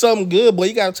something good, boy,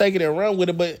 you gotta take it and run with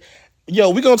it. But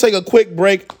we're gonna take a quick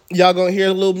break. Y'all gonna hear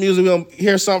a little music. We're gonna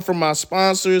hear something from my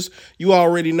sponsors. You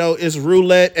already know it's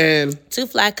Roulette and Two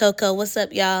Fly Coco. What's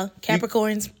up, y'all?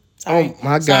 Capricorns. Sorry. Oh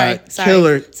my God, Sorry.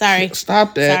 killer! Sorry.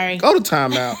 Stop that. Sorry. Go to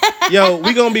timeout.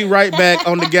 We gonna be right back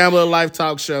on the Gambler Life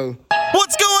Talk Show.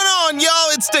 What's going on,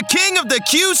 y'all? It's the king of the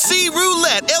QC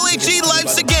Roulette. LAG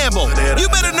Life's a gamble. You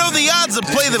better know the odds and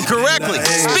play them correctly.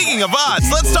 Speaking of odds,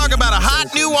 let's talk about a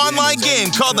hot new online game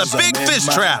called the Big Fish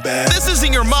Trap. This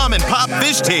isn't your mom and pop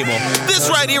fish table. This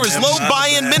right here is low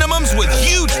buy-in minimums with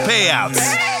huge payouts.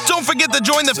 Don't forget to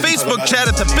join the Facebook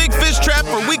chat at the Big Fish Trap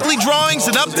for weekly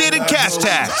drawings and updated cash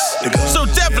tags. So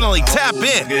definitely tap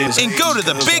in and go to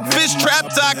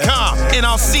thebigfishtrap.com, and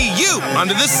I'll see you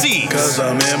under the seas.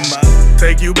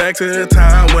 Take you back to the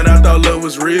time when I thought love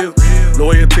was real.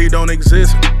 Loyalty don't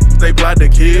exist, they plot to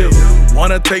kill.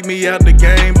 Wanna take me out the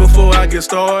game before I get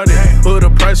started. Put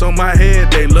a price on my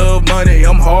head, they love money,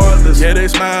 I'm heartless. Yeah, they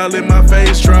smile in my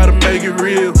face, try to make it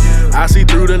real. I see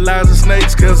through the lies of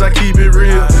snakes, cause I keep it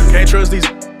real. Can't trust these,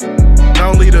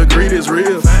 only the greed is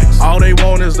real. All they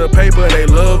want is the paper, they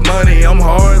love money, I'm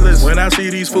heartless. When I see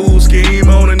these fools scheme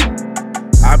on it,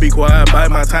 I be quiet, bite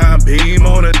my time, beam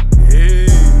on it.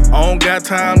 I don't got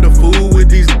time to fool with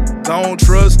these. I don't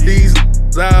trust these.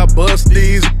 I bust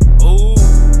these.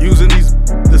 Using these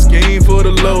the scheme for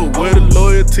the low. Where the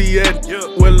loyalty at?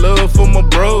 Where love for my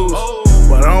bros?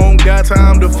 But I don't got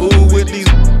time to fool with these.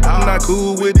 I'm not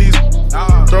cool with these.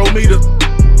 Throw me the.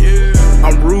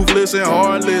 I'm ruthless and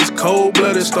heartless,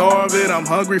 cold-blooded, starving. I'm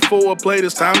hungry for a plate,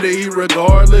 it's time to eat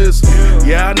regardless.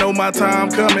 Yeah, I know my time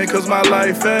coming, cause my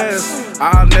life fast.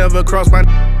 I'll never cross my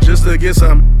just to get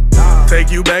some. Take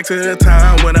you back to the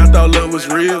time when I thought love was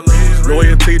real.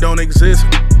 Loyalty don't exist,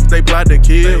 they plot to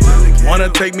kill. Wanna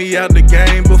take me out the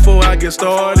game before I get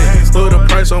started. Put a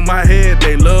price on my head,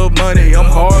 they love money, I'm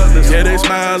heartless. Yeah, they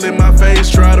smile in my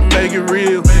face, try to make it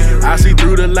real. I see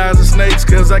through the lies of snakes,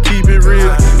 cause I keep it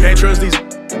real. Can't trust these,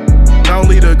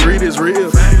 only the greed is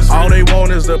real. All they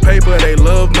want is the paper, they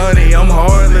love money, I'm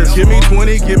heartless. Give me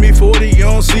 20, give me 40, you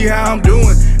don't see how I'm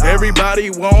doing. Everybody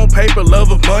want paper,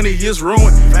 love of money is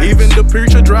ruined. Even the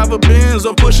preacher drive a Benz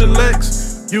or push a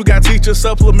Lex. You got teacher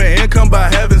supplement income by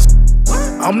heavens.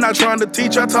 I'm not trying to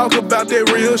teach, I talk about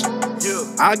that real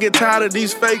shit. I get tired of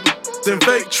these fake and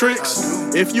fake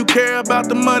tricks. If you care about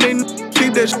the money,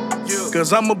 keep that shit.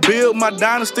 Cause I'ma build my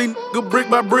dynasty brick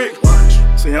by brick.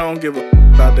 See, I don't give a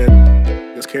about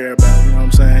that. Just care about, you know what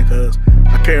I'm saying? Cause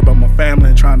I care about my family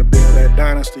and trying to build that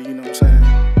dynasty, you know what I'm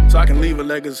saying? So I can leave a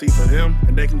legacy for them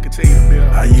and they can continue to build.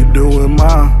 How you doing,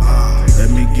 mom?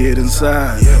 Let me get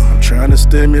inside. I'm trying to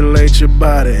stimulate your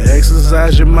body,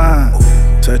 exercise your mind.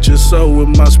 Touch your soul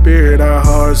with my spirit, our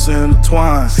hearts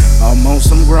intertwine. I'm on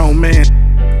some grown man.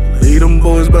 leave them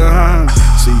boys behind.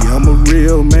 See, I'm a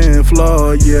real man,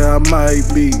 flawed, yeah, I might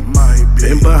be.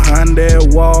 Been behind that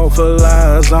wall for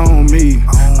lies on me.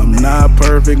 I'm not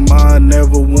perfect, mine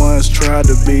never once tried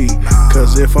to be.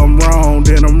 Cause if I'm wrong,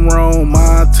 then I'm wrong,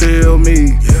 mine tell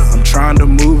me. I'm trying to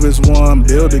move as one,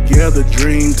 build together,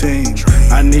 dream team.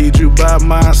 I need you by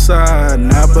my side,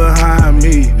 not behind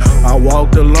me. I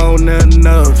walked alone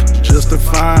enough just to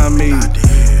find me.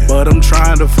 But I'm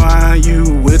trying to find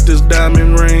you with this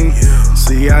diamond ring.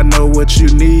 See, I know what you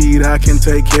need, I can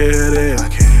take care of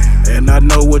that. And I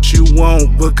know what you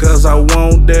want because I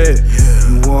want that.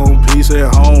 You want peace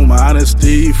at home,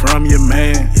 honesty from your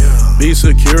man. Be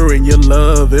secure in your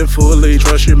love and fully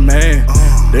trust your man.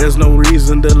 There's no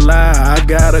reason to lie, I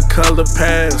got a color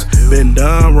past. Been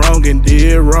done wrong and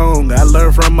did wrong, I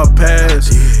learned from my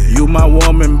past. You my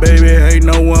woman, baby, ain't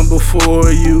no one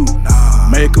before you.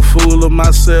 Make a fool of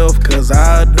myself cause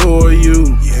I adore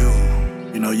you.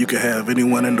 You know, you can have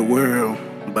anyone in the world,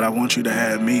 but I want you to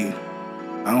have me.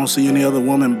 I don't see any other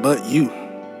woman but you.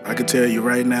 I can tell you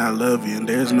right now I love you, and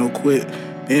there's no quit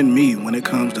in me when it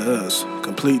comes to us.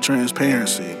 Complete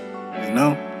transparency, you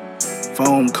know?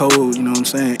 Phone code, you know what I'm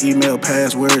saying? Email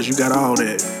passwords, you got all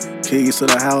that. Keys to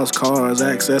the house, cars,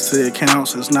 access to the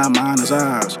accounts, it's not mine, it's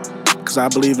ours. Cause I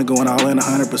believe in going all in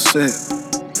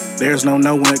 100%. There's no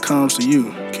when it comes to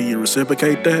you. Can you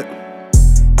reciprocate that?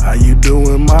 How you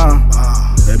doing, Mom?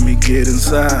 Let me get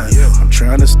inside. I'm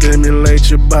trying to stimulate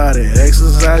your body,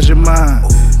 exercise your mind.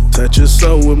 Touch your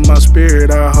soul with my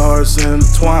spirit, our hearts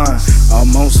intertwine.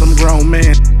 I'm on some grown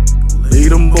man, leave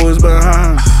them boys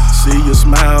behind. See your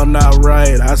smile not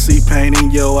right, I see pain in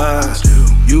your eyes.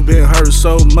 You been hurt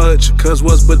so much, cause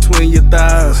what's between your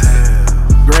thighs?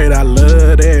 Great, I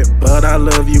love that, but I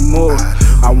love you more.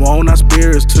 I want our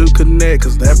spirits to connect,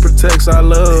 cause that protects our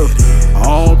love.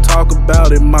 I don't talk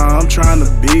about it, Ma, I'm trying to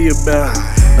be about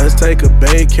it. Let's take a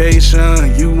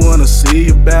vacation, you wanna see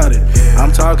about it.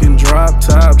 I'm talking drop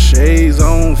top, shades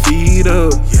on, feet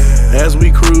up. As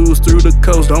we cruise through the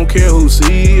coast, don't care who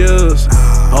see us.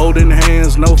 Holding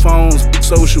hands, no phones,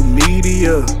 social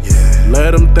media.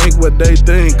 Let them think what they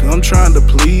think, I'm trying to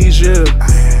please you.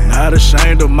 Not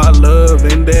ashamed of my love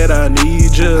and that I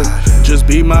need you. Just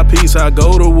be my peace, I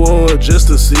go to war just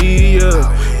to see you.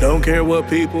 Don't care what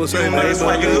people say, You know that's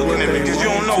why you looking at me, cause you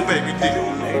don't know, baby.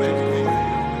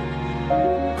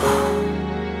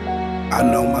 I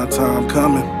know my time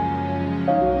coming.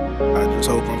 I just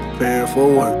hope I'm prepared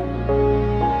for it.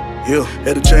 Yeah,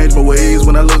 had to change my ways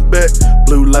when I look back.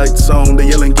 Blue lights on, they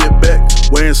yelling get back.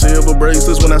 Wearing silver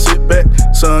bracelets when I sit back.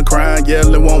 Sun crying,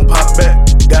 yelling won't pop back.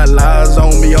 Got lies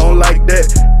on me, I don't like that.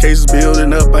 Cases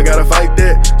building up, I gotta fight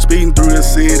that. Speeding through the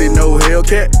city, no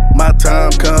Hellcat. My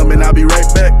time coming, I'll be right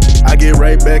back. I get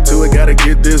right back to it, gotta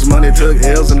get this money. Took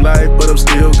L's in life, but I'm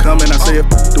still coming. I say f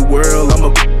the world,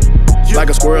 I'm like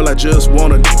a squirrel, I just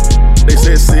wanna. They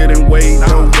said sit and wait,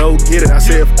 don't go get it. I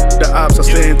said f the ops, I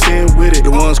stand 10 with it.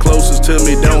 The ones closest to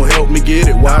me don't help me get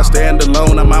it. Why I stand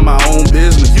alone, I'm on my own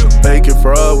business. Faking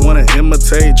fraud, wanna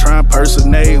imitate, try and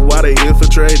personate. Why they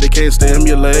infiltrate, they can't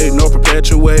stimulate nor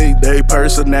perpetuate. They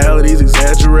personalities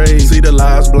exaggerate. See the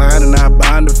lies blind and I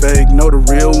bind the fake. Know the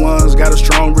real ones, got a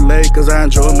strong relate. Cause I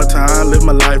enjoy my time, live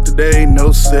my life today.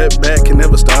 No setback, can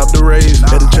never stop the race.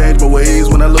 Had to change my ways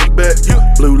when I look back.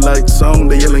 Blue lights on,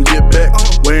 they yelling get back.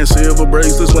 Wearing silver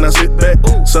bracelets when I sit back.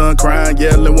 Sun crying,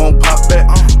 yelling won't pop back.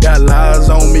 Got lies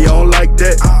on me, I don't like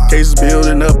that. Cases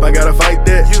building up, I gotta fight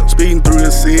that. Speeding through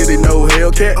the city, no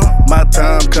Hellcat. My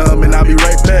time coming, I'll be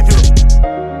right back.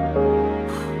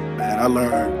 Man, I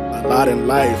learned a lot in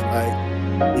life.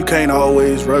 Like, you can't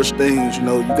always rush things, you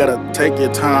know, you gotta take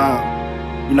your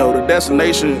time. You know, the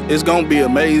destination is gonna be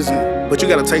amazing, but you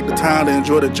gotta take the time to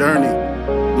enjoy the journey.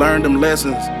 Learn them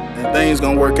lessons, and things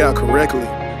gonna work out correctly.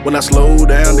 When I slow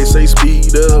down, they say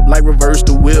speed up. Like reverse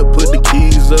the whip, put the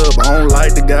keys up. I don't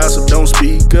like the gossip, don't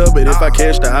speak up. But if I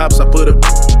catch the ops, I put a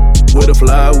with a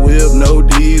fly whip, no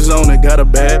D's on it. Got a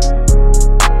bad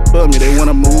for me, they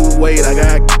wanna move weight. I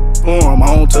got for 'em,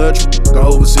 I don't touch 'em. Go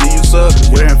oversee you suckers.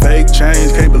 Wearing fake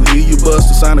chains, can't believe you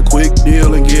busted. Sign a quick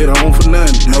deal and get on for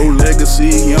nothing. No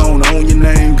legacy, you don't own your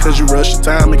name. Cause you rush your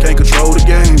time and can't control the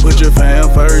game. Put your fam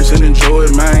first and enjoy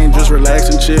it, man. Just relax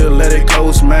and chill, let it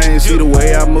coast, man. See the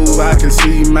way I move, I can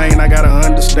see, man. I gotta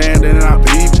understand it and I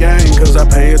peep game. Cause I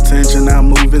pay attention, I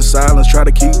move in silence. Try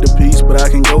to keep the peace, but I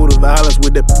can go to violence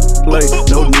with that play.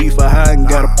 No need for hiding,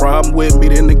 got a problem with me,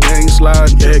 then the gang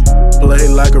slide. Yeah, play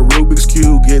like a Rubik's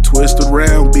Cube, get twisted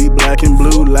round, be black and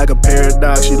blue like a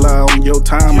paradox. You lie on your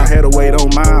time, I had to wait on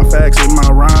mine, facts in my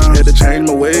rhymes. Had to change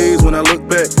my ways when I look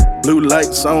back. Blue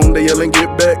lights on, they yelling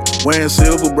get back. Wearing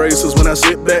silver bracelets when I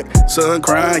sit back. Son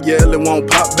crying, yelling won't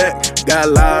pop back. Got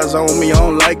lies on me, I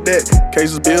don't like that.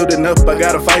 Cases building up, I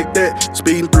gotta fight that.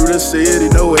 Speeding through the city,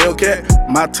 no Hellcat.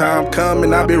 My time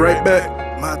coming, I'll be right back.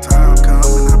 My time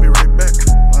coming, I'll be right back.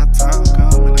 My time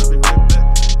coming, I'll be right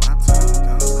back. My time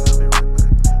coming, I'll be right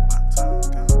back. My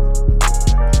time coming.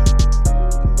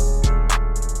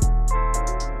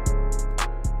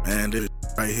 Man, this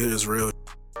right here is real.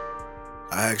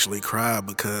 I actually cried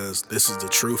because this is the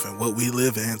truth and what we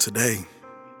live in today.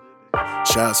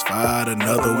 Shots fired,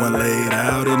 another one laid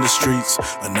out in the streets.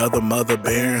 Another mother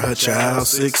bearing her child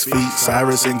 6 feet.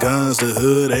 Cyrus and guns, the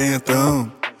hood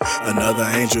anthem. Another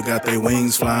angel got their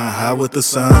wings flying high with the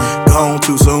sun. Gone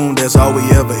too soon, that's all we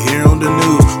ever hear on the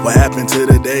news. What happened to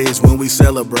the days when we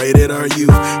celebrated our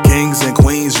youth? Kings and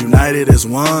queens united as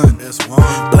one.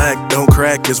 Black don't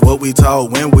crack is what we taught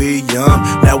when we young.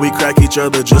 Now we crack each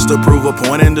other just to prove a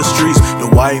point in the streets. The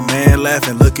white man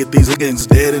laughing, look at these niggas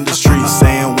dead in the streets.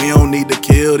 Saying we don't need to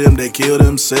kill them, they kill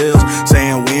themselves.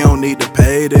 Saying we don't need to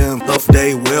pay them, tough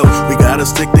they will. We gotta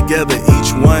stick together,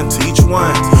 each one teach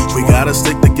one. We gotta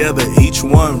stick together, each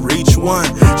one reach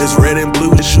one. This red and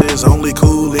blue shit is only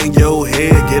cool in your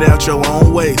head. Get out your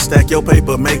own way, stack your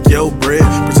paper, make your bread.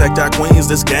 Protect our queens,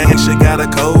 this gang shit got a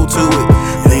code to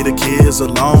it. Leave the kids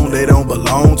alone, they don't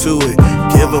belong to it.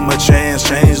 Give them a chance,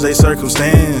 change their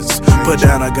circumstance. Put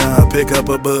down a gun, pick up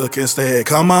a book instead.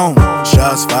 Come on.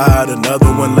 Shots fired,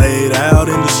 another one laid out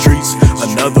in the streets.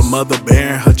 Another mother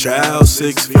bearing her child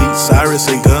 6 feet. Cyrus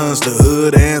and guns, the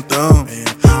hood anthem.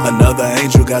 Another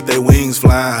angel got their wings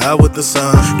flying high with the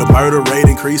sun. The murder rate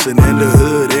increasing in the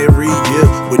hood every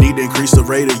year. We need to increase the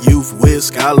rate of youth with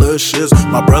scholarships.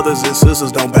 My brothers and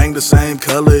sisters don't bang the same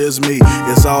color as me.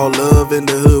 It's all love in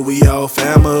the hood, we all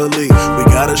family. We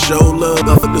gotta show love,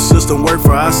 let the system work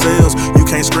for ourselves. You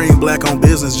can't scream black on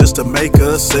business just to make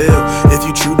us sell. If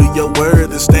you true to your word,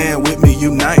 then stand with me,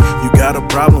 unite. You got a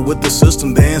problem with the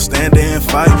system, then stand there and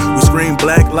fight. We scream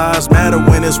Black Lives Matter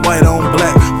when it's white on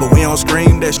black, but we don't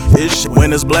scream that shit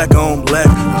when it's black on black.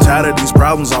 I'm tired of these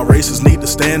problems, all races need to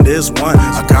stand as one.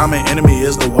 Our common enemy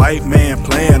is the white man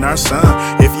playing our son.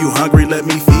 If you hungry, let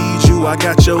me feed you, I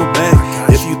got your back.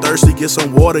 If you thirsty, get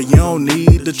some water, you don't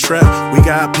need the trap. We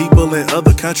got people in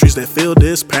other countries that feel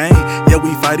this pain. Yeah,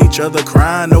 we fight each other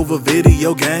crying over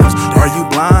video games. Are you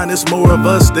blind? It's more of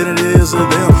us than it is of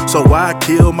them. So why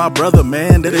kill my brother,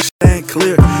 man? That it ain't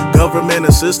clear. Government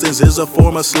assistance is a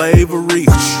form of slavery.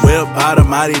 We're by the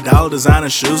mighty dollar, designing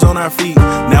shoes on our feet.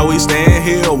 Now we stand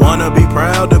here, wanna be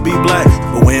proud to be black,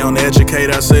 but we don't educate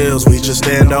ourselves, we just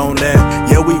stand on that.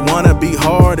 Yeah, we wanna be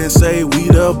hard and say we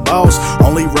the boss,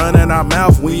 only running our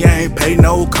mouth, we ain't pay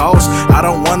no cost. I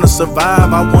don't wanna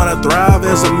survive, I wanna thrive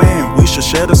as a man. We should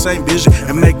share the same vision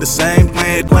and make the same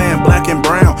plan. Playing black and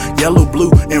brown, yellow,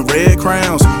 blue, and red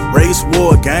crowns. Race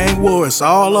war, gang war, it's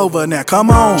all over now, come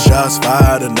on. Shots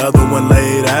fired, another one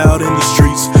laid out in the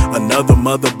streets. Another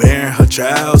mother bearing her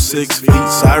child 6 feet.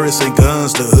 Cyrus and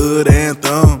guns, the hood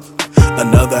anthem.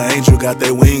 Another angel got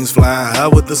their wings flying high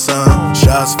with the sun.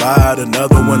 Shots fired,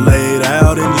 another one laid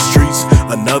out in the streets.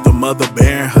 Another mother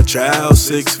bearing her child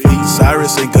 6 feet.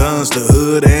 Cyrus and guns, the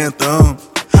hood anthem.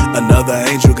 Another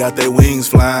angel got their wings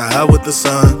flying high with the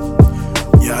sun.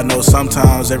 Yeah, I know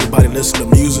sometimes everybody listen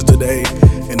to music today,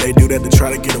 and they do that to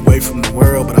try to get away from the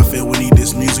world, but I feel we need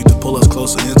this music to pull us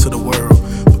closer into the world.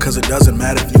 Because it doesn't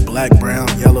matter if you're black, brown,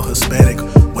 yellow, Hispanic,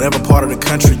 whatever part of the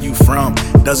country you from.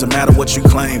 Doesn't matter what you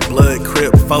claim, blood,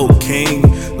 Crip, folk, king,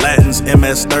 Latins,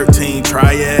 MS-13,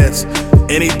 triads.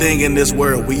 Anything in this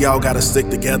world, we all gotta stick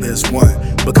together as one.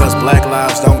 Because black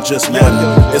lives don't just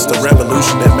matter, it's the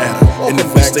revolution that matters. And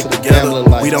if we stick together,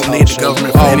 we don't need the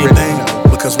government for anything.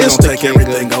 Because we don't take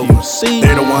everything over.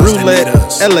 They're the ones that need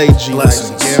us. LAG,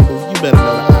 License Gamble. You better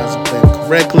know the odds are playing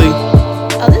correctly.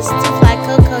 Oh, this is Two Fly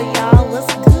Coco, y'all. What's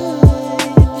good?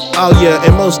 Oh yeah,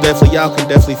 and most definitely, y'all can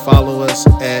definitely follow us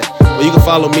at, well, you can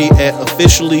follow me at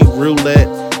Officially Roulette.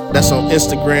 That's on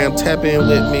Instagram. Tap in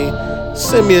with me.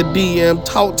 Send me a DM,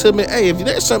 talk to me. Hey, if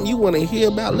there's something you want to hear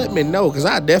about, let me know, because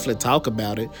I definitely talk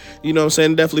about it. You know what I'm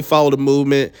saying? Definitely follow the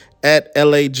movement at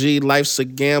LAG, Life's a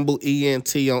Gamble,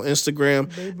 ENT on Instagram.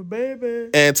 Baby.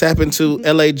 And tap into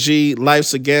LAG,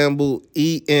 Life's a Gamble,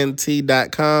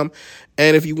 ENT.com.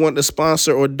 And if you want to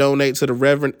sponsor or donate to the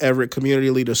Reverend Everett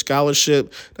Community Leader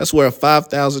Scholarship, that's where a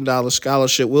 $5,000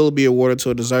 scholarship will be awarded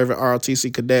to a deserving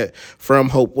ROTC cadet from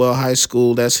Hopewell High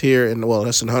School. That's here in, well,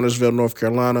 that's in Huntersville, North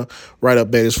Carolina, right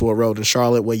up Bettisford Road in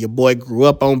Charlotte, where your boy grew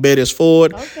up on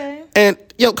Bettisford. Okay. And,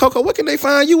 yo, Coco, what can they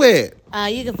find you at?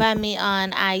 You can find me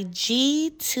on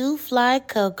IG, Two Fly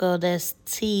Coco. That's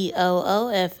TOOFLY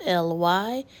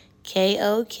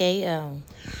KOKO.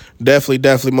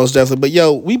 Definitely, most definitely. But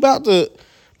yo, we about to,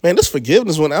 man, this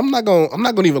forgiveness one. I'm not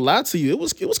gonna even lie to you. It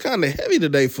was kind of heavy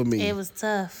today for me. It was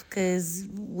tough because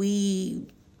we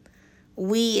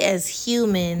as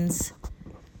humans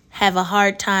have a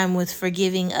hard time with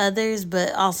forgiving others,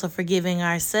 but also forgiving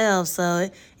ourselves. So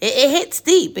it hits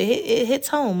deep. It hits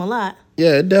home a lot.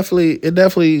 Yeah, it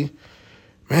definitely,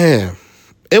 man.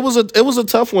 It was a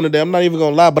tough one today. I'm not even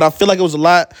gonna lie, but I feel like it was a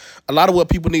lot of what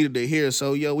people needed to hear.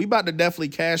 So yo, we about to definitely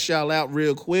cash y'all out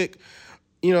real quick.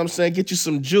 You know what I'm saying? Get you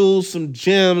some jewels, some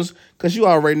gems, because you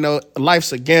already know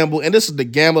life's a gamble, and this is the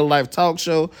Gamble Life Talk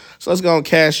Show. So let's go and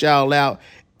cash y'all out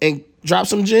and drop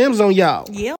some gems on y'all.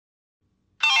 Yep.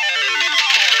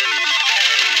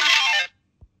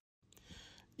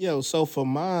 Yo, so for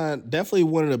mine, definitely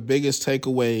one of the biggest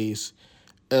takeaways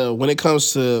when it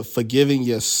comes to forgiving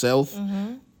yourself,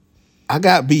 I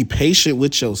got to be patient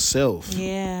with yourself.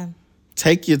 Yeah.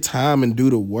 Take your time and do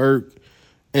the work.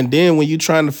 And then when you're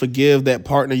trying to forgive that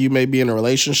partner you may be in a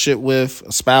relationship with,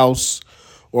 a spouse,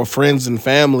 or friends and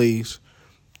families,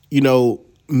 you know,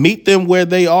 meet them where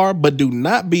they are, but do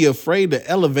not be afraid to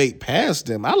elevate past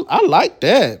them. I like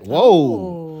that.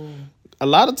 Whoa. Ooh. A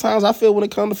lot of times I feel when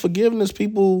it comes to forgiveness,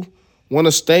 people want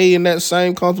to stay in that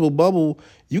same comfortable bubble.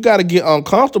 You got to get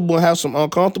uncomfortable and have some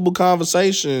uncomfortable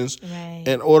conversations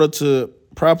in order to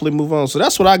properly move on. So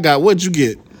that's what I got. What'd you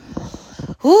get?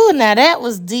 Ooh, now that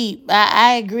was deep.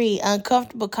 I agree.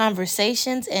 Uncomfortable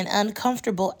conversations and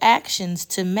uncomfortable actions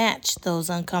to match those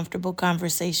uncomfortable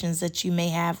conversations that you may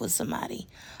have with somebody.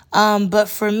 But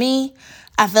for me,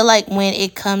 I feel like when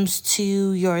it comes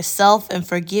to yourself and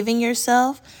forgiving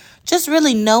yourself, just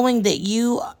really knowing that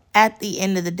you, at the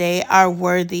end of the day, are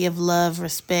worthy of love,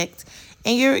 respect,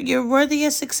 and you're worthy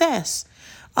of success.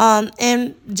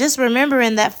 And just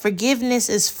remembering that forgiveness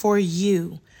is for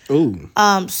you. Ooh.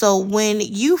 So when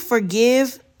you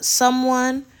forgive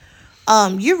someone,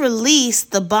 you release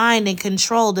the bind and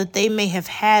control that they may have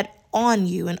had on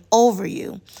you and over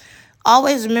you.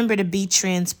 Always remember to be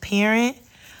transparent.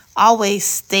 Always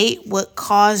state what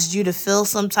caused you to feel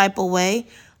some type of way.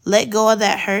 Let go of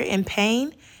that hurt and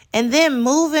pain. And then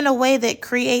move in a way that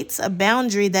creates a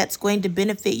boundary that's going to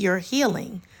benefit your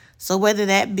healing. So whether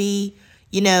that be,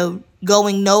 you know,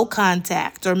 going no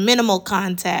contact or minimal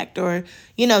contact or,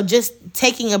 you know, just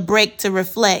taking a break to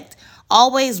reflect.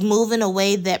 Always move in a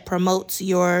way that promotes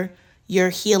your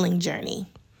healing journey.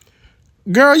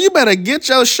 Girl, you better get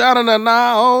your shot on the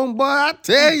nine on, boy. I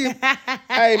tell you.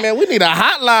 Hey, man, we need a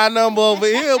hotline number over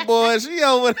here, boy. She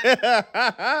over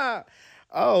there.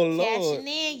 Oh, Lord. Cashing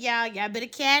in, y'all. Y'all better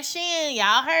cash in.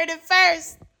 Y'all heard it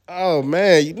first. Oh,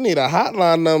 man, you need a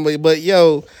hotline number. But,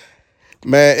 yo,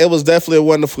 man, it was definitely a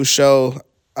wonderful show.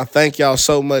 I thank y'all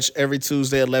so much every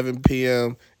Tuesday at 11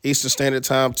 p.m. Eastern Standard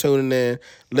Time tuning in.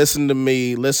 Listen to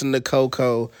me. Listen to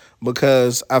Coco,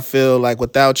 because I feel like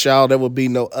without y'all, there would be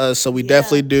no us. So we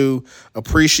definitely do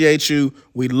appreciate you.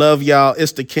 We love y'all.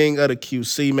 It's the king of the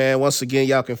QC, man. Once again,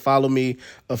 y'all can follow me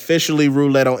officially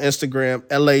Roulette on Instagram,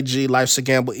 LAG Life's a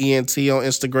Gamble ENT on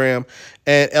Instagram,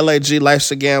 and LAG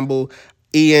Life's a Gamble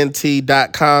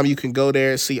ENT.com. You can go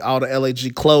there and see all the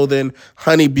LAG clothing,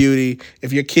 Honey Beauty.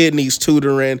 If your kid needs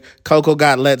tutoring, Coco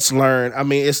got Let's Learn. I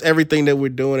mean, it's everything that we're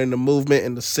doing in the movement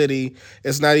in the city.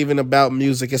 It's not even about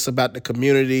music. It's about the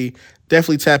community.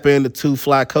 Definitely tap into Too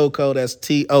Fly Coco. That's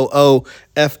TOOFLYKOKO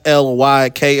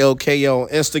on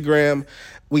Instagram.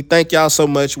 We thank y'all so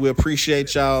much. We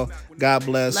appreciate y'all. God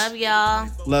bless. Love y'all.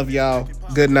 Love y'all.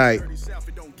 Good night.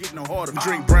 Get no harder.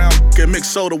 Drink brown, can mix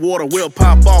soda water. We'll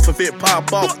pop off if it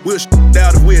pop off. We'll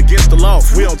out if we against the law.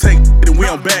 We don't take it and we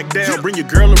don't back down. Bring your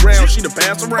girl around, she the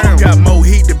pass around. Got more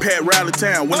heat than Pat Riley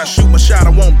Town. When I shoot my shot, I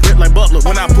won't Brit like Butler.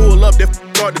 When I pull up, they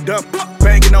start to dump.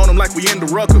 Banging on them like we in the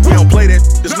rucker. We don't play that,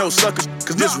 there's no suckers.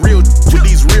 Cause this real with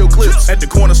these real clips. At the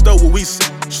corner store where we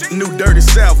New Dirty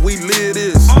South, we live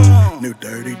this. New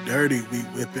dirty, we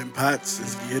whipping pots,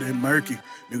 it's getting murky.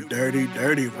 New dirty,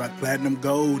 rock platinum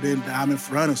gold and diamond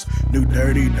fronters. New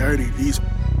dirty, these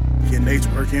and they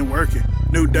working.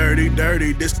 New dirty,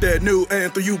 this that new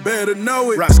anthem, you better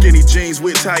know it. Rock skinny jeans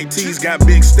with tight tees, got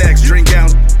big stacks, drink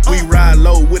out. We ride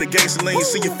low with a gangster lean,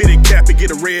 see your fitted cap and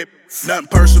get a red. Nothing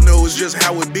personal, it's just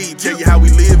how it be. Tell you how we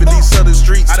live in these southern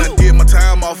streets. I done did my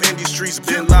time off in these streets,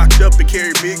 been locked up and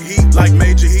carry big heat. Like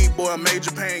Major Heat, boy, I'm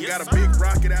Major Pain. Got a big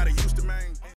rocket out of Houston, man.